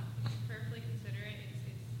 Prayerfully consider it.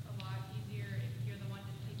 It's a lot easier if you're the one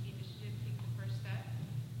to take the initiative, take the first step,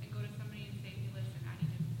 and go to somebody and say, hey, listen, I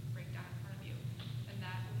need to break down in front of you. And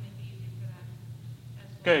that will make it easier for them as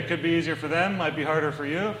well. Okay, it could be easier for them, might be harder for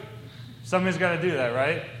you. Somebody's got to do that,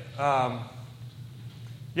 right?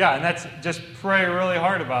 And that's just pray really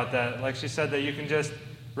hard about that. Like she said, that you can just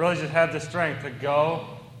really just have the strength to go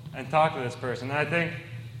and talk to this person. And I think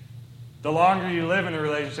the longer you live in a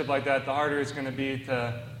relationship like that, the harder it's going to be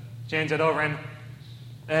to change it over.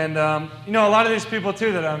 And a lot of these people,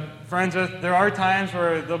 too, that I'm friends with, there are times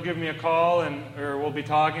where they'll give me a call or we'll be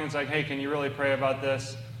talking. It's like, hey, can you really pray about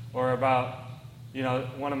this? Or about,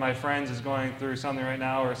 one of my friends is going through something right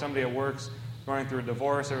now, or somebody at work's going through a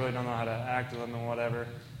divorce. I really don't know how to act with them and whatever.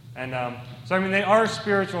 And they are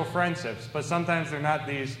spiritual friendships, but sometimes they're not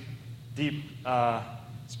these deep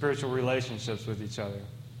spiritual relationships with each other.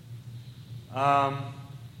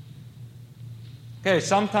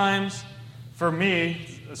 Sometimes for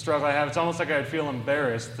me, the struggle I have, it's almost like I'd feel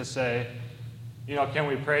embarrassed to say, can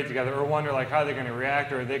we pray together? Or wonder, how are they going to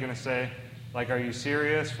react? Or are they going to say, are you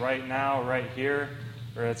serious right now, right here?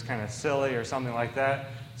 Or it's kind of silly or something like that.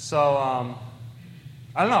 So,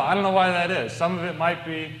 I don't know why that is. Some of it might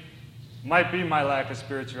be my lack of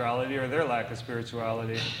spirituality or their lack of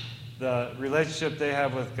spirituality. The relationship they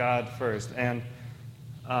have with God first. And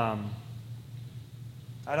I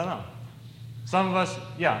don't know. Some of us,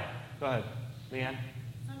 yeah, go ahead. Leanne?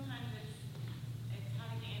 Sometimes it's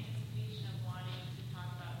having the anticipation of wanting to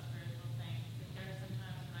talk about spiritual things. There are some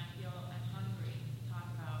times when I feel I'm hungry to talk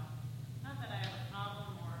about, not that I have a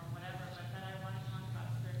problem or whatever, but that I want to talk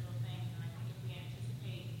about spiritual things. And I think if we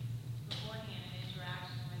anticipate beforehand an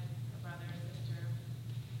interaction with a brother or sister,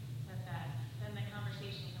 then the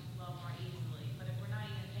conversation can flow more easily. But if we're not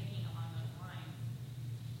even thinking along those lines,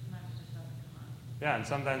 sometimes it just doesn't come up. Yeah, and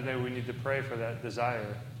sometimes maybe we need to pray for that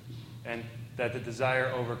desire, and that the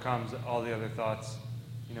desire overcomes all the other thoughts,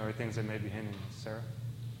 or things that may be hindering us. Sarah?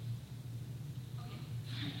 Okay,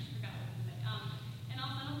 I forgot what to say. And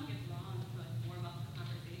also, I don't think it's wrong to warm up the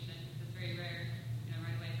conversation. It's very rare,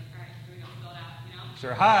 right away. It's like, all right, here we go, fill it out,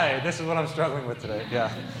 Sure. Hi, this is what I'm struggling with today. Yeah.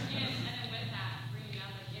 And then with that, bringing it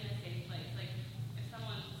out in a safe place. If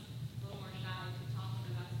someone's a little more shy to talk to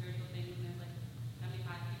them about spiritual things, and there's 75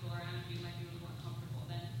 people around you, might be a little more comfortable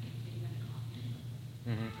than taking them to coffee.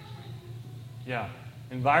 Mm-hmm. Yeah.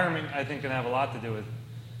 Environment, I think, can have a lot to do with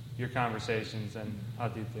your conversations and how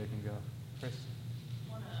deep they can go. Chris?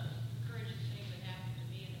 One encouraging thing that happened to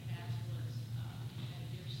me in the past was I had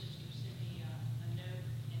a dear sister send me a note,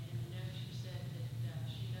 and in the note she said that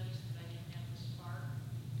she noticed that I didn't have the spark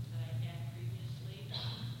that I had previously,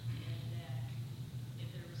 and that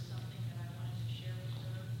if there was something that I wanted to share with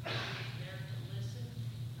her, I was there to listen,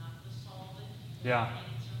 not to solve it. Yeah. I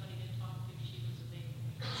needed somebody to talk to. She was a big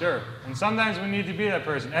one. Sure. And sometimes we need to be that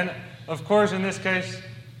person. And, of course, in this case,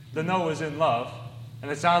 the note was in love.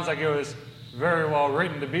 And it sounds like it was very well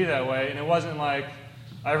written to be that way. And it wasn't like,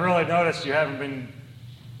 I really noticed you haven't been,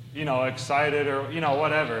 excited or,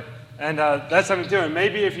 whatever. And that's something too. And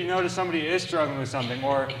maybe if you notice somebody is struggling with something,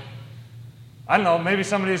 or, I don't know, maybe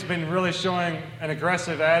somebody's been really showing an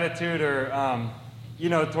aggressive attitude or,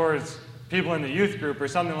 towards people in the youth group or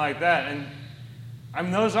something like that.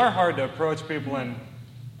 And those are hard to approach people in.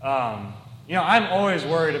 I'm always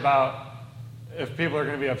worried about if people are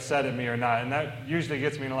going to be upset at me or not, and that usually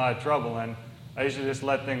gets me in a lot of trouble, and I usually just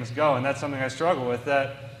let things go, and that's something I struggle with,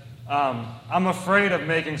 that I'm afraid of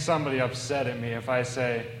making somebody upset at me if I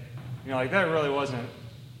say, that really wasn't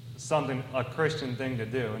a Christian thing to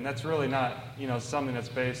do, and that's really not, something that's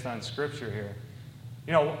based on Scripture here.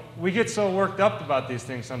 We get so worked up about these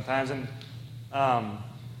things sometimes, and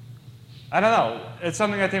I don't know. It's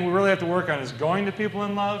something I think we really have to work on, is going to people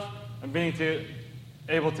in love and being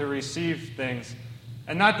able to receive things.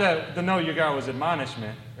 And not that the note you got was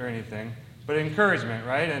admonishment or anything, but encouragement,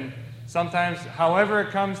 right? And sometimes, however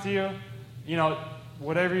it comes to you,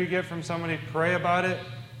 whatever you get from somebody, pray about it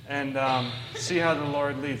and see how the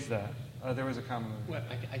Lord leads that. There was a comment. Well,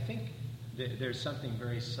 I think there's something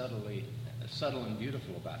very subtle and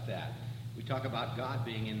beautiful about that. We talk about God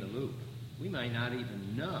being in the loop. We might not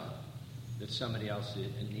even know that somebody else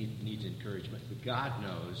needs encouragement, but God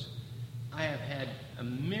knows, I have had a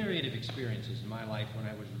myriad of experiences in my life when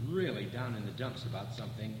I was really down in the dumps about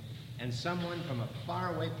something, and someone from a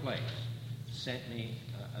faraway place sent me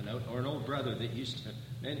a note, or an old brother that used to,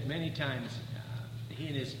 many times, he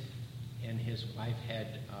and his wife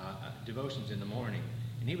had devotions in the morning,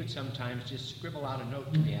 and he would sometimes just scribble out a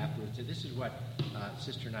note to me afterwards, say, this is what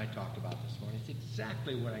Sister and I talked about this morning. It's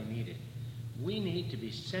exactly what I needed. We need to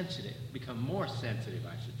be sensitive, become more sensitive,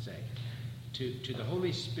 I should say, to the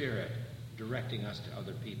Holy Spirit directing us to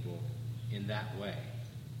other people in that way.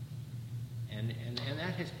 And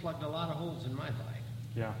that has plugged a lot of holes in my life.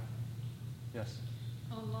 Yeah. Yes.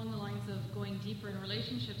 Along the lines of going deeper in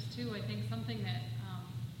relationships, too, I think something that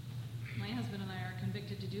my husband and I are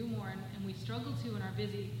convicted to do more, and we struggle to in our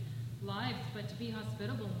busy lives, but to be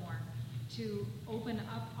hospitable more, to open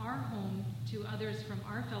up our home to others from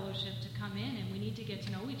our fellowship to come in, and we need to get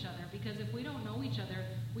to know each other, because if we don't know each other,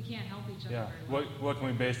 we can't help each other very well. What can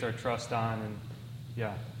we base our trust on? And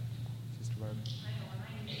yeah, Sister Barbara. I know when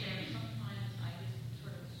I'm there, sometimes I just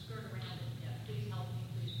sort of skirt around it. Yeah, please help me,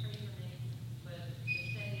 please pray for me. But to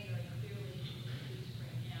say very clearly, please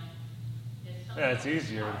pray now, is something. Yeah, it's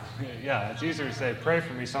easier. Yeah, it's easier to say, pray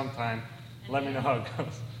for me sometime. Let me know how it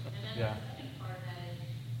goes. Yeah. The second part of that is,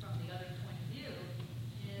 from the other point of view,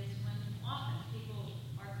 is when often people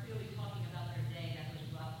are clearly talking about their day that was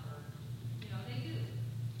rough, or, they do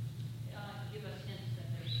give us hints that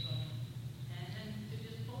they're struggling. And then to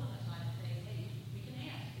just pull them aside and say, hey, we can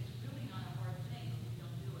ask. It's really not a hard thing, but we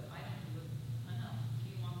don't do it. I don't do it enough. Do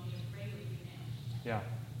you want me to pray with you now? Yeah.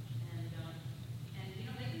 And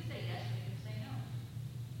they can say yes, they can say no.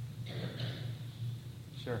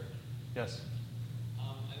 Sure. Yes.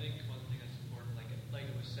 I think one thing that's important, like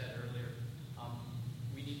it was said earlier,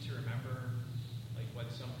 we need to remember, like when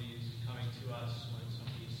somebody's coming to us, when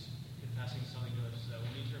somebody's confessing something to us, that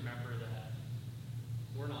we need to remember that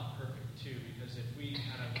we're not perfect too, because if we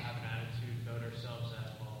kind of have an attitude about ourselves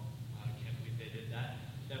that, well, I can't believe they did that,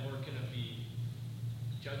 then we're going to be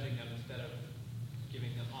judging them instead of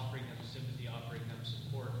offering them sympathy, offering them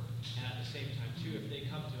support. And at the same time too, if they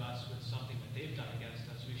come to us with something that they've done against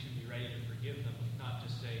us, we should be ready to forgive them, not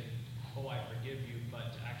just say, oh, I forgive you,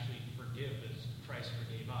 but to actually forgive as Christ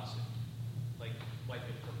forgave us and wipe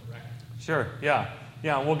it from the record. Sure. Yeah.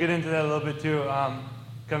 Yeah. We'll get into that a little bit too.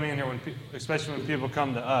 Coming in here, especially when people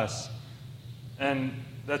come to us, and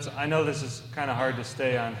I know this is kind of hard to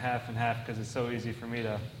stay on half and half because it's so easy for me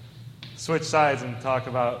to switch sides and talk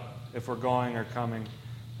about if we're going or coming.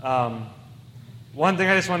 One thing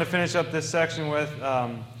I just want to finish up this section with.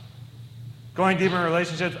 Going deeper in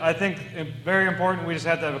relationships, I think very important, we just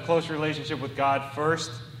have to have a close relationship with God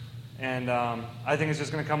first. And I think it's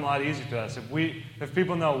just going to come a lot easier to us. If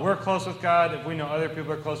people know we're close with God, if we know other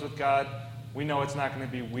people are close with God, we know it's not going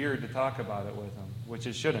to be weird to talk about it with them, which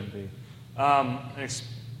it shouldn't be. An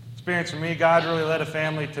experience for me, God really led a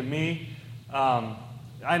family to me.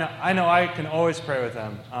 I know I can always pray with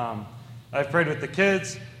them. I've prayed with the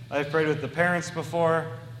kids. I've prayed with the parents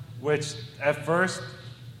before, which at first...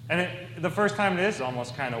 And the first time it is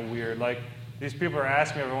almost kind of weird. Like, these people are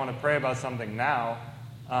asking me if I want to pray about something now.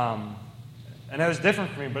 And it was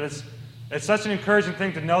different for me, but it's such an encouraging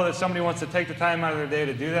thing to know that somebody wants to take the time out of their day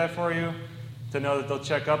to do that for you, to know that they'll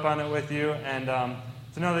check up on it with you, and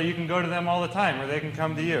to know that you can go to them all the time, or they can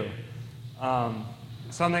come to you.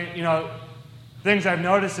 Things I've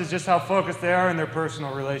noticed is just how focused they are in their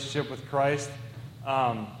personal relationship with Christ.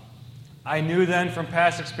 I knew then from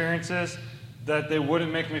past experiences that they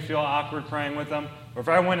wouldn't make me feel awkward praying with them. Or if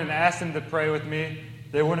I went and asked them to pray with me,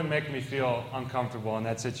 they wouldn't make me feel uncomfortable in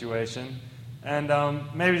that situation. And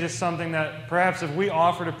maybe just something that perhaps if we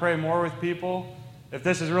offer to pray more with people, if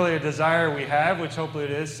this is really a desire we have, which hopefully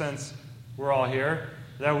it is since we're all here,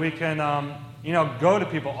 that we can go to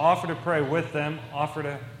people, offer to pray with them, offer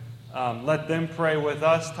to let them pray with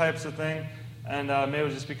us types of thing, and maybe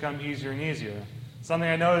it'll just become easier and easier. Something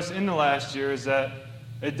I noticed in the last year is that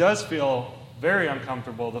it does feel very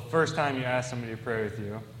uncomfortable the first time you ask somebody to pray with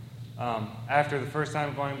you. After the first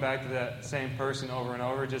time going back to that same person over and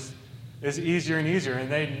over, just is easier and easier,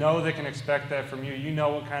 and they know they can expect that from you. You know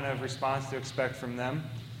what kind of response to expect from them.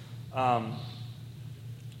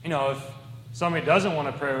 If somebody doesn't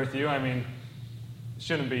want to pray with you, it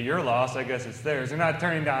shouldn't be your loss. I guess it's theirs. They're not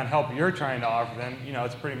turning down help you're trying to offer them.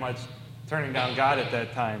 It's pretty much turning down God at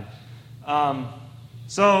that time.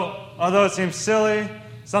 So, although it seems silly,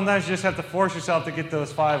 sometimes you just have to force yourself to get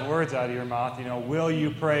those 5 words out of your mouth. Will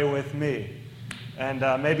you pray with me? And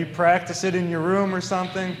maybe practice it in your room or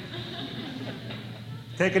something.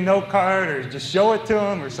 Take a note card or just show it to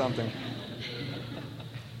them or something.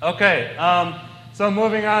 Okay, so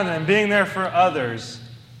moving on then, being there for others.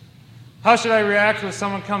 how should I react when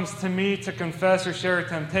someone comes to me to confess or share a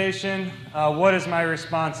temptation? What is my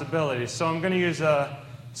responsibility? So I'm going to use a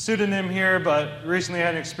pseudonym here, but recently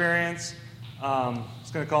had an experience. I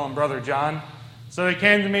was going to call him Brother John. So he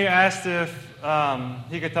came to me, asked if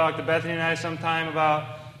he could talk to Bethany and I sometime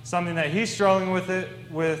about something that he's struggling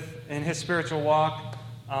with in his spiritual walk.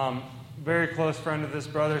 Very close friend of this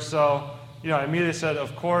brother. So, I immediately said,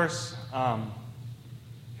 of course.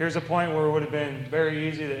 Here's a point where it would have been very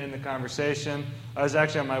easy to end the conversation. I was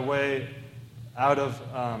actually on my way out of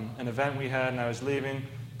an event we had, and I was leaving.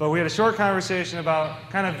 But we had a short conversation about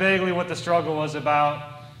kind of vaguely what the struggle was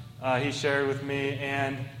about. He shared with me.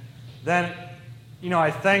 And then, I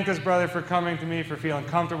thanked this brother for coming to me, for feeling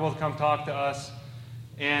comfortable to come talk to us.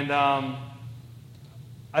 And I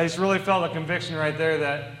just really felt a conviction right there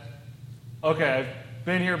that, okay, I've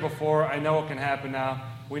been here before. I know what can happen now.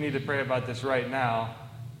 We need to pray about this right now.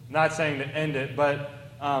 Not saying to end it, but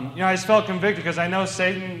I just felt convicted because I know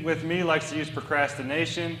Satan with me likes to use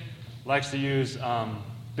procrastination, likes to use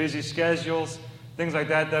busy schedules, things like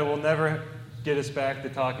that will never get us back to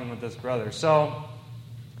talking with this brother. So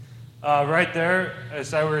right there,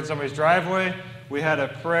 as I were in somebody's driveway, we had a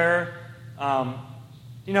prayer, and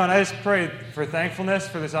I just prayed for thankfulness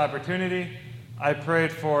for this opportunity. I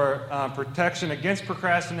prayed for protection against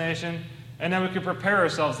procrastination. And then we could prepare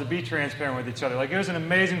ourselves to be transparent with each other. Like, it was an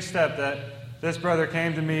amazing step that this brother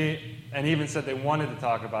came to me and even said they wanted to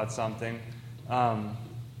talk about something.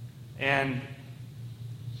 And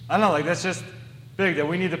I don't know, that's just big, that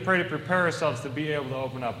we need to pray to prepare ourselves to be able to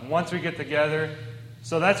open up once we get together.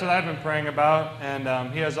 So that's what I've been praying about.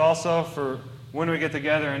 And he has also, for when we get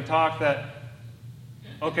together and talk, that,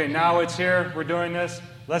 okay, now it's here, we're doing this,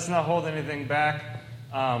 let's not hold anything back.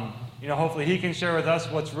 Hopefully he can share with us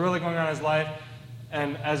what's really going on in his life.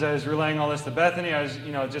 And as I was relaying all this to Bethany, I was,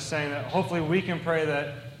 just saying that hopefully we can pray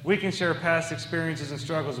that we can share past experiences and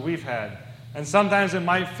struggles we've had. And sometimes it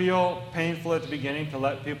might feel painful at the beginning to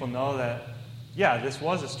let people know that, yeah, this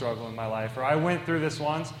was a struggle in my life, or I went through this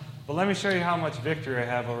once, but let me show you how much victory I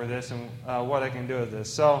have over this and what I can do with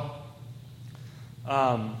this. So,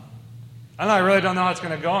 I really don't know how it's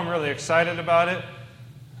going to go. I'm really excited about it.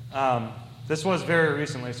 This was very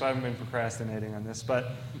recently, so I haven't been procrastinating on this.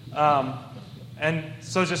 But, and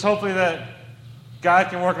so just hopefully that God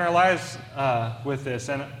can work in our lives with this,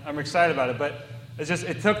 and I'm excited about it. But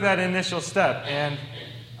it took that initial step, and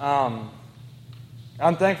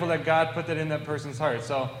I'm thankful that God put that in that person's heart.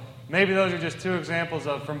 So maybe those are just two examples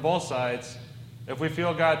of, from both sides, if we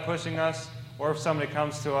feel God pushing us, or if somebody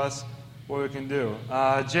comes to us, what we can do.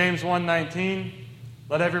 James 1:19,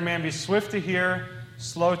 let every man be swift to hear,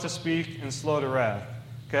 slow to speak, and slow to wrath.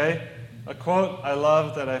 Okay? A quote I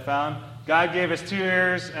love that I found. God gave us 2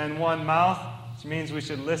 ears and 1 mouth, which means we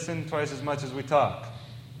should listen twice as much as we talk.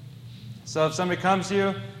 So if somebody comes to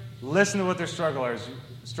you, listen to what their struggle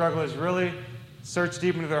is. Really search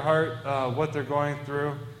deep into their heart what they're going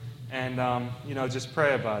through, and just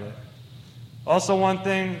pray about it. Also, one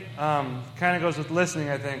thing kind of goes with listening,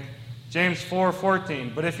 I think. James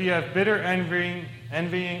 4:14. But if you have bitter envying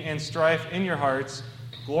and strife in your hearts,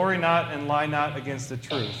 glory not and lie not against the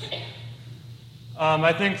truth.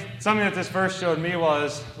 I think something that this verse showed me while I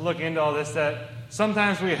was looking into all this, that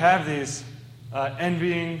sometimes we have these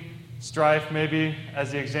envying, strife, maybe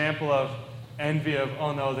as the example of envy of,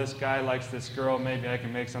 oh no, this guy likes this girl, maybe I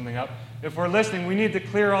can make something up. If we're listening, we need to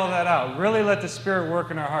clear all that out. Really let the Spirit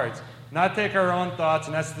work in our hearts. Not take our own thoughts,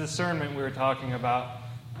 and that's the discernment we were talking about.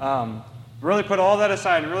 Really put all that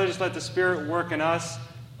aside and really just let the Spirit work in us,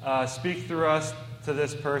 speak through us to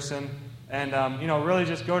this person, and really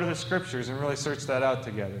just go to the Scriptures and really search that out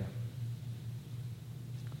together.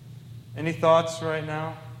 Any thoughts right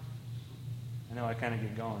now? I know I kind of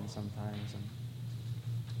get going sometimes.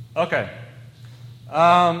 Okay.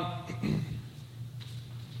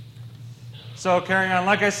 So carrying on,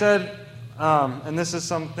 like I said, and this is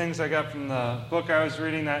some things I got from the book I was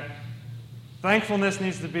reading, that thankfulness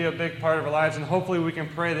needs to be a big part of our lives, and hopefully we can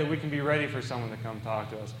pray that we can be ready for someone to come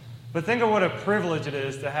talk to us. But think of what a privilege it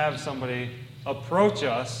is to have somebody approach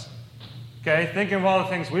us, okay? Think of all the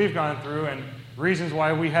things we've gone through and reasons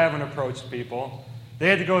why we haven't approached people. They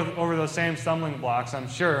had to go over those same stumbling blocks, I'm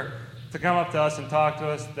sure, to come up to us and talk to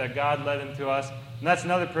us, that God led them to us. And that's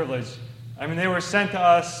another privilege. I mean, they were sent to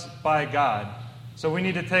us by God. So we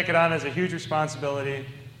need to take it on as a huge responsibility.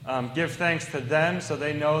 Give thanks to them so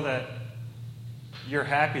they know that you're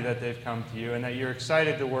happy that they've come to you and that you're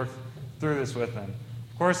excited to work through this with them.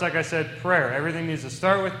 Of course, like I said, prayer. Everything needs to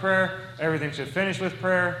start with prayer. Everything should finish with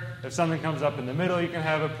prayer. If something comes up in the middle, you can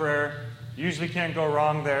have a prayer. You usually can't go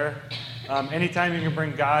wrong there. Anytime you can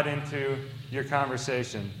bring God into your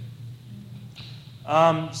conversation.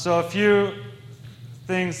 So a few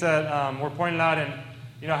things that were pointed out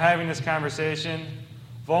in having this conversation.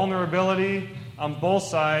 Vulnerability on both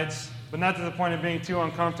sides, but not to the point of being too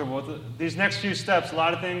uncomfortable. These next few steps, a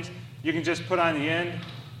lot of things you can just put on the end.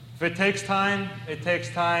 If it takes time, it takes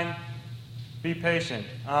time. Be patient.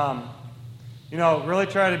 Really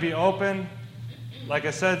try to be open. Like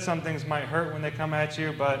I said, some things might hurt when they come at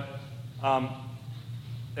you, but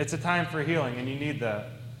it's a time for healing, and you need that.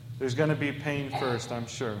 There's going to be pain first, I'm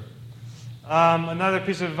sure. Another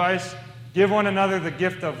piece of advice, give one another the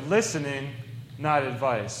gift of listening, not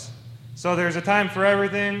advice. So there's a time for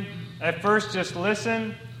everything. At first, just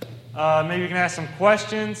listen. Maybe you can ask some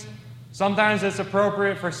questions. Sometimes it's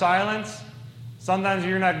appropriate for silence. Sometimes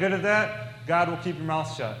you're not good at that. God will keep your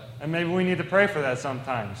mouth shut. And maybe we need to pray for that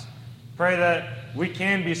sometimes. Pray that we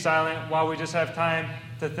can be silent while we just have time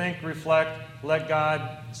to think, reflect, let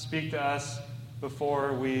God speak to us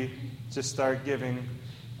before we just start giving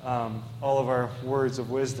all of our words of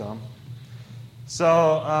wisdom.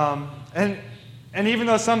 So, and even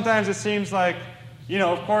though sometimes it seems like,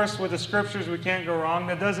 of course, with the scriptures we can't go wrong,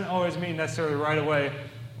 that doesn't always mean necessarily right away,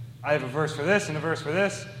 I have a verse for this and a verse for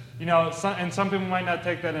this. And some people might not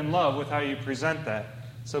take that in love with how you present that.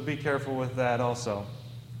 So be careful with that also.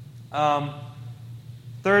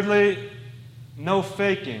 Thirdly, no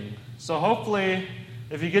faking. So hopefully,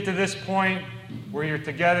 if you get to this point where you're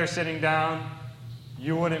together sitting down,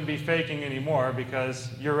 you wouldn't be faking anymore because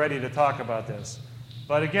you're ready to talk about this.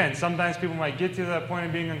 But again, sometimes people might get to that point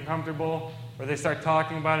of being uncomfortable, or they start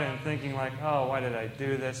talking about it and thinking like, oh, why did I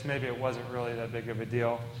do this? Maybe it wasn't really that big of a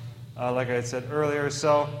deal, like I had said earlier.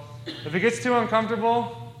 So if it gets too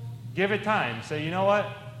uncomfortable, give it time. Say, you know what?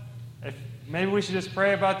 Maybe we should just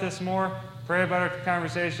pray about this more, pray about our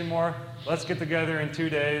conversation more. Let's get together in 2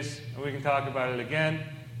 days, and we can talk about it again.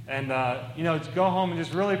 And, go home and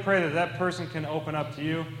just really pray that person can open up to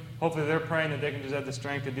you. Hopefully they're praying that they can just have the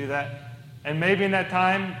strength to do that. And maybe in that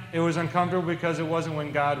time, it was uncomfortable because it wasn't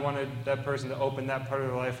when God wanted that person to open that part of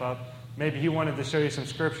their life up. Maybe he wanted to show you some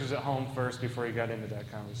scriptures at home first before he got into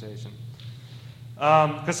that conversation.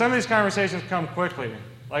 Because some of these conversations come quickly.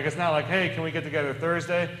 Like, it's not like, hey, can we get together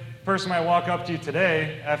Thursday? A person might walk up to you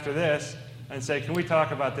today after this and say, can we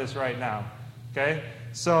talk about this right now? Okay?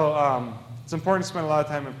 So it's important to spend a lot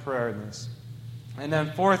of time in prayer in this. And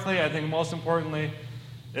then fourthly, I think most importantly,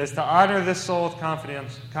 is to honor this soul with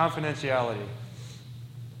confidentiality.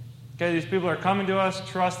 Okay, these people are coming to us,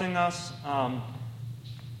 trusting us.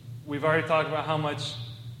 We've already talked about how much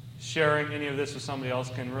sharing any of this with somebody else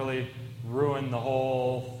can really ruin the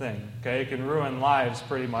whole thing. Okay, it can ruin lives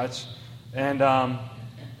pretty much. And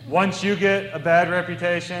once you get a bad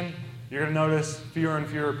reputation, you're going to notice fewer and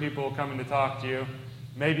fewer people coming to talk to you.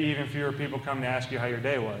 Maybe even fewer people coming to ask you how your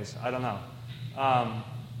day was. I don't know.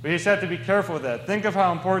 But you just have to be careful with that. Think of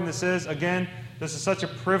how important this is. Again, this is such a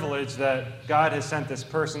privilege that God has sent this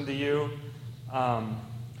person to you.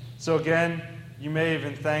 So again, you may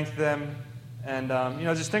even thank them. And,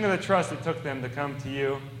 just think of the trust it took them to come to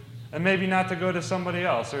you. And maybe not to go to somebody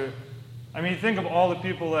else. Think of all the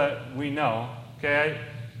people that we know. Okay,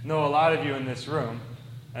 I know a lot of you in this room.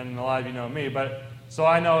 And a lot of you know me. So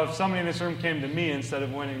I know if somebody in this room came to me instead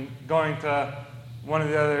of going to one of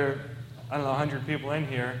the other 100 people in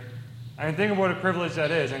here. Think of what a privilege that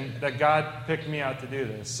is, and that God picked me out to do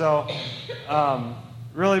this. So,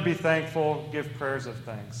 really be thankful, give prayers of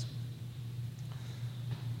thanks.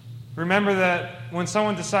 Remember that when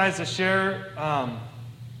someone decides to share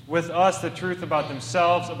with us the truth about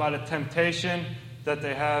themselves, about a temptation that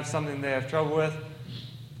they have, something they have trouble with,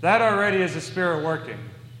 that already is the Spirit working.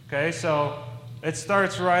 Okay, so it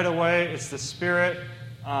starts right away. It's the Spirit.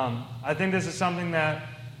 I think this is something that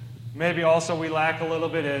maybe also we lack a little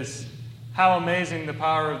bit, is how amazing the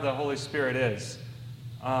power of the Holy Spirit is.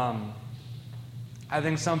 I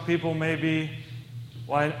think some people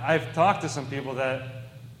I've talked to some people that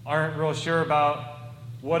aren't real sure about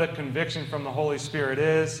what a conviction from the Holy Spirit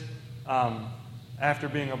is after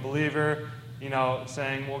being a believer,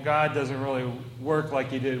 saying, well, God doesn't really work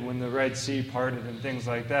like he did when the Red Sea parted and things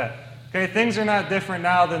like that. Okay, things are not different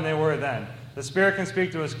now than they were then. The Spirit can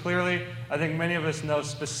speak to us clearly. I think many of us know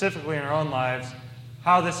specifically in our own lives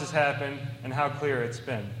how this has happened and how clear it's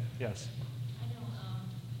been. Yes? I know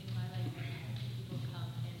in my life, people come,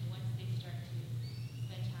 and once they start to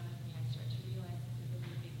spend time with me, I start to realize it's a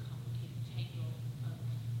really big, complicated tangle of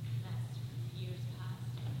mess from years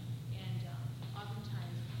past. And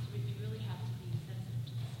oftentimes, we really have to be sensitive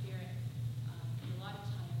to the Spirit. And a lot of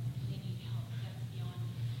times, they need help. That's beyond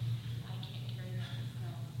me. I can't carry that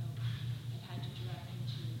myself. So I've had to direct them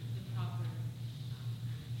to the proper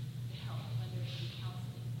the help, whether it be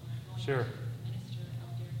counseling or going Sure. to a minister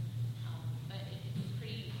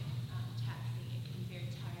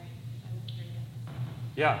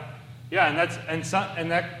Yeah, and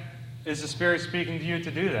that is the Spirit speaking to you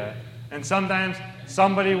to do that. And sometimes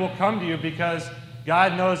somebody will come to you because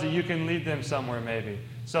God knows that you can lead them somewhere, maybe.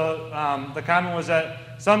 So the comment was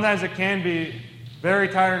that sometimes it can be very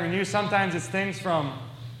tiring on you. Sometimes it's things from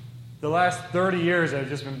the last 30 years that have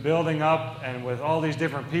just been building up, and with all these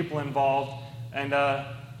different people involved. And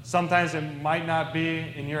sometimes it might not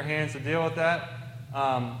be in your hands to deal with that.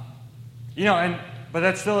 But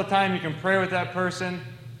that's still a time you can pray with that person.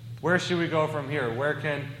 Where should we go from here? Where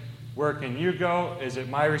can you go? Is it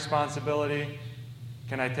my responsibility?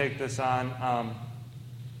 Can I take this on?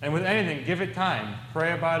 And with anything, give it time.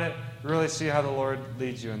 Pray about it. Really see how the Lord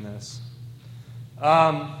leads you in this.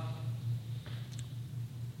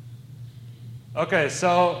 Okay,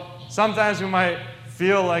 so sometimes we might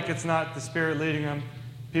feel like it's not the Spirit leading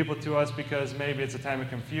people to us because maybe it's a time of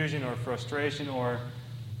confusion or frustration, or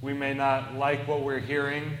we may not like what we're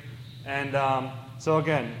hearing. And so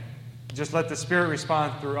again, just let the Spirit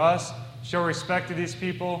respond through us. Show respect to these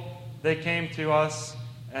people. They came to us,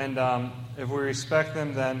 and if we respect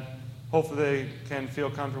them, then hopefully they can feel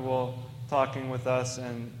comfortable talking with us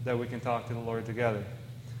and that we can talk to the Lord together.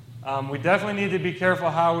 We definitely need to be careful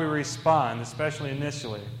how we respond, especially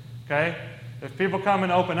initially. Okay? If people come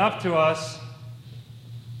and open up to us,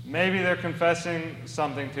 maybe they're confessing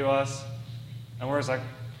something to us, and we're just like,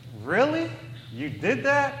 really? You did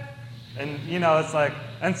that? And, it's like,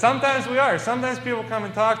 and sometimes we are. Sometimes people come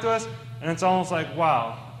and talk to us, and it's almost like,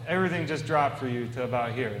 wow, everything just dropped for you to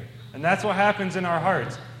about here. And that's what happens in our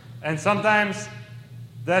hearts. And sometimes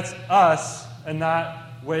that's us and not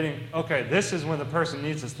waiting, okay, this is when the person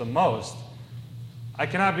needs us the most. I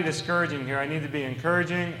cannot be discouraging here. I need to be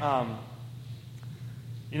encouraging.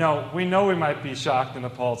 We know we might be shocked and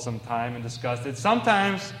appalled sometime and disgusted.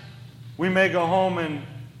 Sometimes we may go home and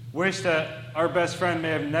wish that our best friend may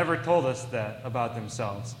have never told us that about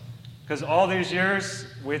themselves. Because all these years,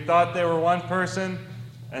 we thought they were one person,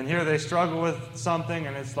 and here they struggle with something,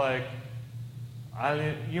 and it's like,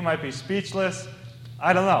 you might be speechless.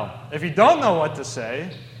 I don't know. If you don't know what to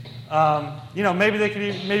say,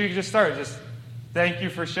 maybe you could just start. Just thank you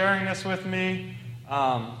for sharing this with me.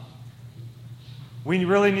 We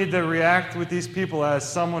really need to react with these people as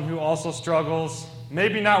someone who also struggles.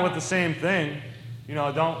 Maybe not with the same thing.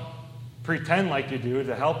 Don't pretend like you do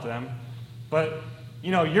to help them. But,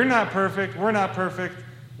 you're not perfect. We're not perfect.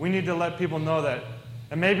 We need to let people know that.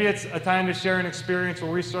 And maybe it's a time to share an experience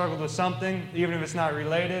where we struggled with something, even if it's not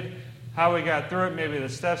related, how we got through it, maybe the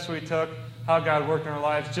steps we took, how God worked in our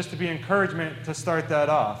lives, just to be encouragement to start that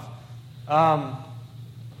off. I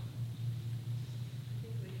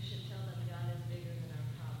think we should tell them God is bigger than our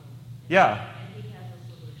problem. Yeah. And He has a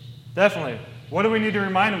solution. Definitely. What do we need to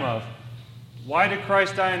remind them of? Why did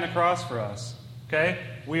Christ die on the cross for us? Okay?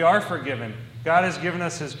 We are forgiven. God has given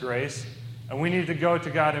us His grace, and we need to go to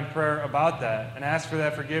God in prayer about that and ask for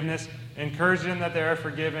that forgiveness, encourage them that they are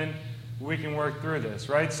forgiven. We can work through this,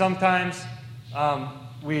 right? Sometimes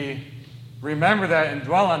we remember that and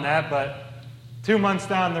dwell on that, but 2 months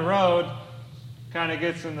down the road kind of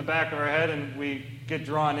gets in the back of our head and we get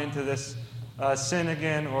drawn into this sin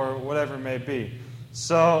again or whatever it may be.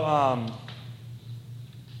 So,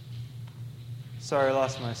 sorry I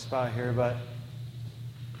lost my spot here, but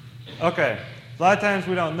okay. A lot of times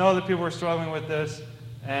we don't know that people are struggling with this,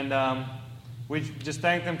 and we just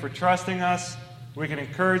thank them for trusting us. We can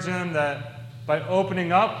encourage them that by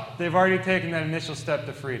opening up, they've already taken that initial step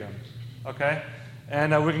to freedom. Okay?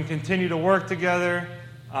 And we can continue to work together.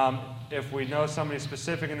 If we know somebody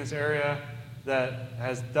specific in this area that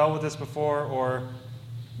has dealt with this before, or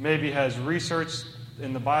maybe has researched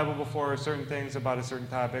in the Bible before certain things about a certain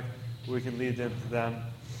topic, we can lead them to them.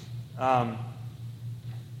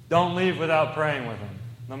 Don't leave without praying with them,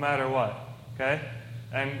 no matter what. Okay?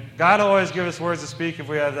 And God will always give us words to speak if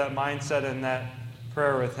we have that mindset and that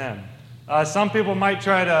prayer with Him. Some people might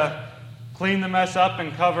try to clean the mess up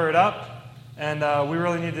and cover it up, and we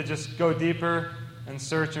really need to just go deeper and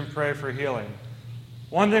search and pray for healing.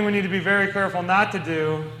 One thing we need to be very careful not to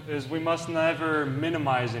do is we must never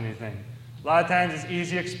minimize anything. A lot of times it's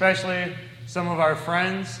easy, especially some of our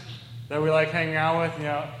friends that we like hanging out with,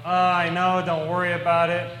 I know, don't worry about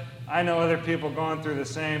it. I know other people going through the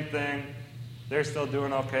same thing. They're still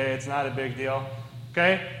doing okay. It's not a big deal.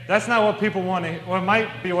 Okay? That's not what people want to hear. Well, it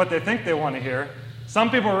might be what they think they want to hear. Some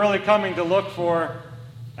people are really coming to look for,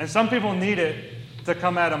 and some people need it to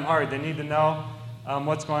come at them hard. They need to know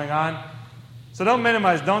what's going on. So don't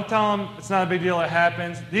minimize. Don't tell them it's not a big deal. It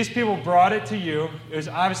happens. These people brought it to you. It was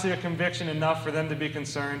obviously a conviction enough for them to be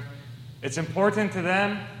concerned. It's important to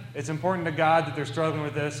them. It's important to God that they're struggling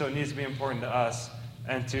with this, so it needs to be important to us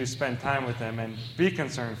and to spend time with them and be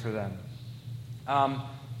concerned for them. Of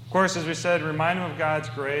course, as we said, remind them of God's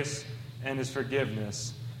grace and His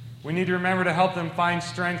forgiveness. We need to remember to help them find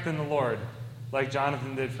strength in the Lord, like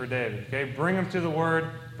Jonathan did for David. Okay, bring them to the Word,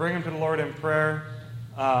 bring them to the Lord in prayer.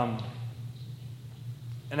 And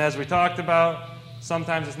as we talked about,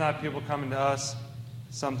 sometimes it's not people coming to us.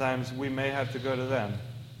 Sometimes we may have to go to them.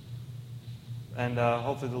 And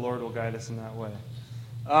hopefully the Lord will guide us in that way.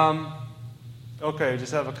 Okay,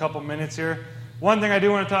 just have a couple minutes here. One thing I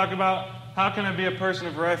do want to talk about, how can I be a person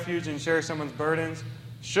of refuge and share someone's burdens?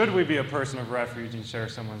 Should we be a person of refuge and share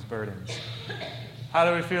someone's burdens? How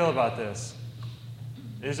do we feel about this?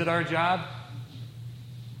 Is it our job?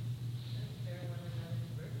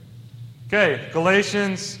 Okay,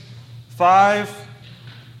 Galatians 5.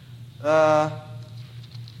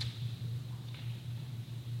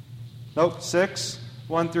 Nope, 6,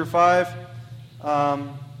 1 through 5.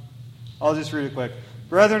 I'll just read it quick.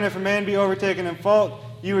 Brethren, if a man be overtaken in fault,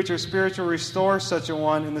 you which are spiritual restore such a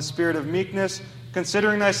one in the spirit of meekness,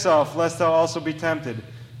 considering thyself, lest thou also be tempted.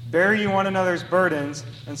 Bear ye one another's burdens,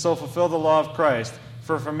 and so fulfill the law of Christ.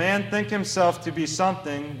 For if a man think himself to be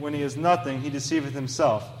something when he is nothing, he deceiveth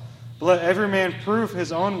himself. But let every man prove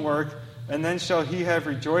his own work, and then shall he have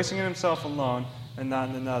rejoicing in himself alone, and not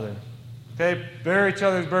in another. Okay, bear each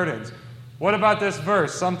other's burdens. What about this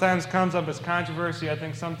verse? Sometimes comes up as controversy. I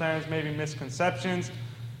think sometimes maybe misconceptions.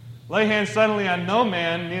 Lay hands suddenly on no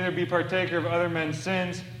man, neither be partaker of other men's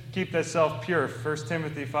sins. Keep thyself pure. 1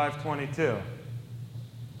 Timothy 5:22.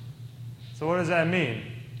 So what does that mean?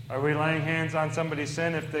 Are we laying hands on somebody's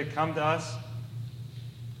sin if they come to us?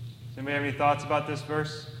 Does anybody have any thoughts about this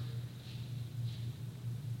verse?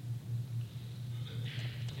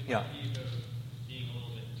 Yeah. Being a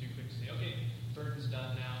little bit too quick to say, okay, burden's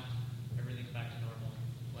done now, everything's back to normal.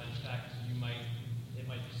 When in fact, it might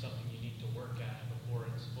be something you need to work at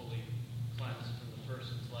before it's fully cleansed from the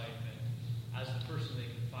person's life. And as the person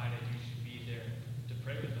they confide in, you should be there to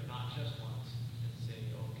pray with them, not just once and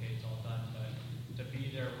say, okay, it's all done, but to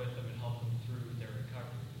be there with them and help them through their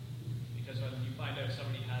recovery. Because when you find out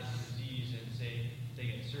somebody has a disease and say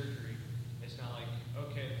they get surgery, it's not like,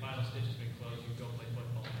 okay, the final stitch has been closed, you go play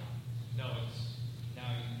football now. No, it's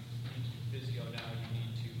now you need to do physio, now you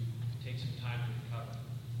need to take some time to recover.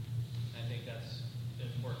 And I think that's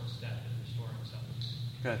an important step in restoring something.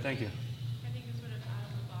 Okay, thank you. I think it's sort of out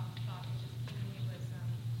of the box thought, which is to me was,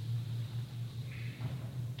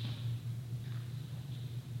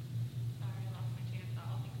 sorry, I lost my train of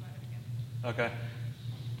thought. I'll think about it again. Okay.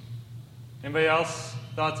 Anybody else?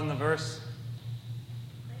 Thoughts on the verse?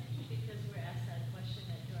 I think because we're asked that question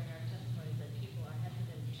during our testimonies that people are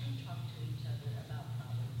hesitant to talk to each other about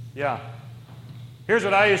problems. Yeah. Here's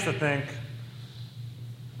what I used to think.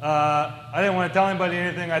 I didn't want to tell anybody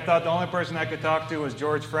anything. I thought the only person I could talk to was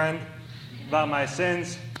George Friend about my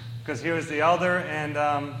sins because he was the elder, and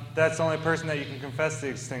that's the only person that you can confess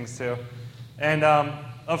these things to. And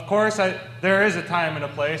of course, there is a time and a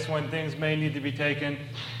place when things may need to be taken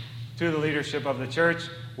to the leadership of the church.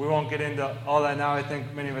 We won't get into all that now. I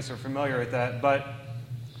think many of us are familiar with that. But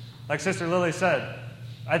like Sister Lily said,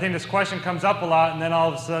 I think this question comes up a lot, and then all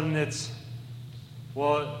of a sudden it's,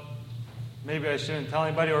 well, maybe I shouldn't tell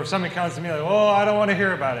anybody. Or if somebody comes to me like, oh, I don't want to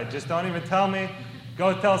hear about it. Just don't even tell me.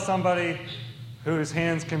 Go tell somebody whose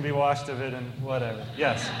hands can be washed of it and whatever.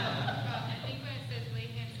 Yes? I think when it says lay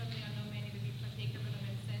hands suddenly on no man, either be partaker of them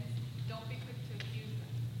in sins, don't be quick to accuse them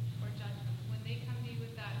or judge them. When they come to you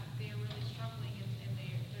with that, they're really struggling and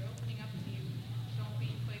they're opening up to you. Don't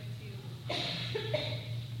be quick to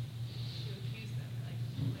accuse them. Like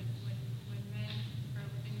when men, or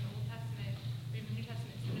in the Old Testament, or even the New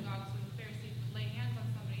Testament synagogues, when the Pharisees would lay hands on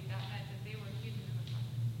somebody, that meant that they were accusing them of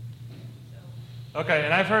something. So. Okay,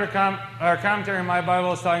 and I've heard a commentary in my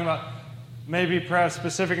Bible is talking about maybe perhaps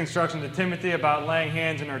specific instruction to Timothy about laying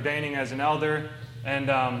hands and ordaining as an elder,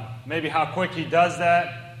 and maybe how quick he does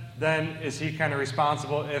that. Then is he kind of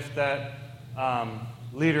responsible if that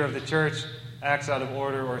leader of the church acts out of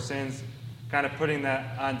order or sins, kind of putting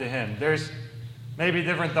that onto him. There's maybe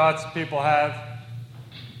different thoughts people have.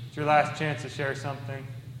 It's your last chance to share something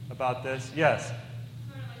about this. Yes?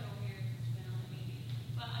 Sort of like a weird spin on it, maybe.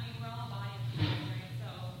 But I mean, we're all body of Christ, right?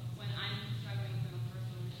 So when I'm struggling from a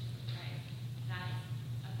personal relationship with Christ, that's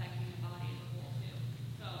affecting the body as a whole too.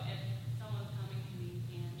 So if someone's coming to me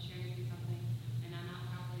and sharing me something, and I'm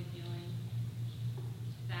not properly dealing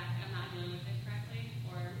with it correctly,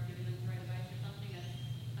 or giving them the right advice or something, that's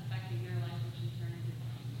affecting their life, which in turn is the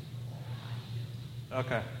whole body too.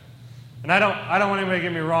 Okay. And I don't want anybody to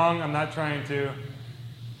get me wrong. I'm not trying to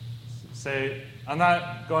say, I'm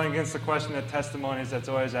not going against the question of testimonies that's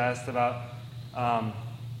always asked about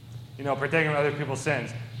partaking of other people's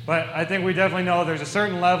sins. But I think we definitely know there's a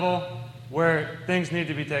certain level where things need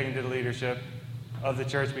to be taken to the leadership of the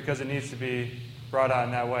church because it needs to be brought out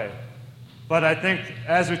in that way. But I think,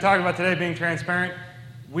 as we talked about today, being transparent,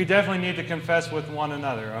 we definitely need to confess with one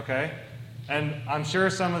another, okay? And I'm sure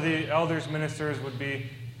some of the elders, ministers would be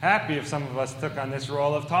happy if some of us took on this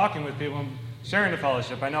role of talking with people and sharing the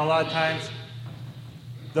fellowship. I know a lot of times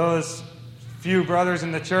those few brothers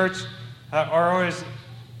in the church are always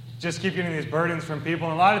just keep getting these burdens from people.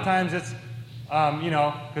 And a lot of times it's,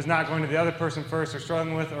 because not going to the other person first or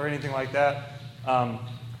struggling with or anything like that.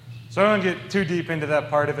 So I don't get too deep into that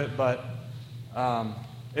part of it, but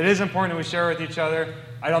it is important that we share with each other.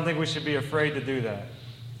 I don't think we should be afraid to do that.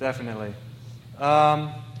 Definitely.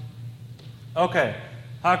 Okay.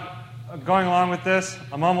 Going along with this,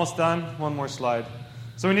 I'm almost done. One more slide.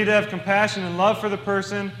 So we need to have compassion and love for the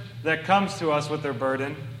person that comes to us with their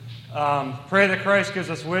burden. Pray that Christ gives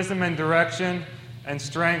us wisdom and direction and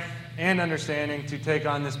strength and understanding to take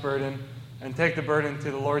on this burden and take the burden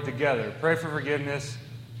to the Lord together. Pray for forgiveness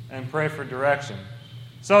and pray for direction.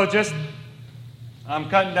 So just, I'm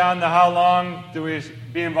cutting down to how long do we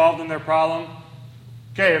be involved in their problem.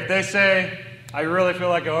 Okay, if they say, I really feel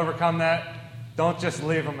like I overcome that, don't just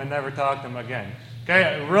leave them and never talk to them again.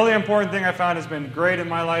 Okay, a really important thing I found has been great in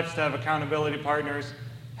my life is to have accountability partners.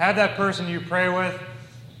 Have that person you pray with.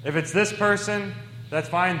 If it's this person, that's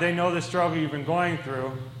fine. They know the struggle you've been going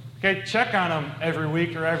through. Okay, check on them every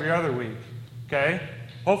week or every other week. Okay?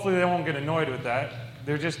 Hopefully they won't get annoyed with that.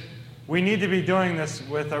 We need to be doing this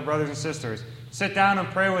with our brothers and sisters. Sit down and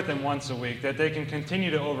pray with them once a week that they can continue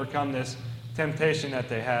to overcome this temptation that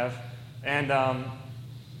they have. And,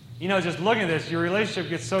 just looking at this, your relationship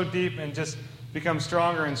gets so deep and just becomes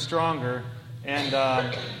stronger and stronger. And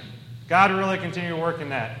God will really continue to work in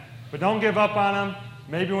that. But don't give up on them.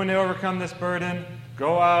 Maybe when they overcome this burden,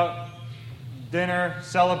 go out, dinner,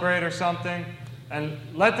 celebrate or something, and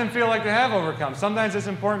let them feel like they have overcome. Sometimes it's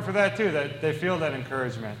important for that too, that they feel that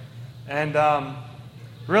encouragement. And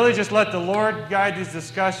really just let the Lord guide these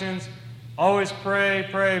discussions. Always pray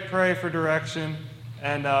for direction,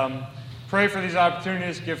 and pray for these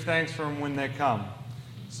opportunities. Give thanks for them when they come.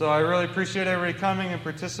 So I really appreciate everybody coming and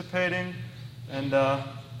participating, and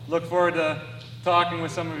look forward to talking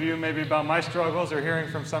with some of you maybe about my struggles or hearing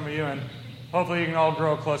from some of you, and hopefully you can all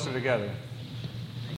grow closer together.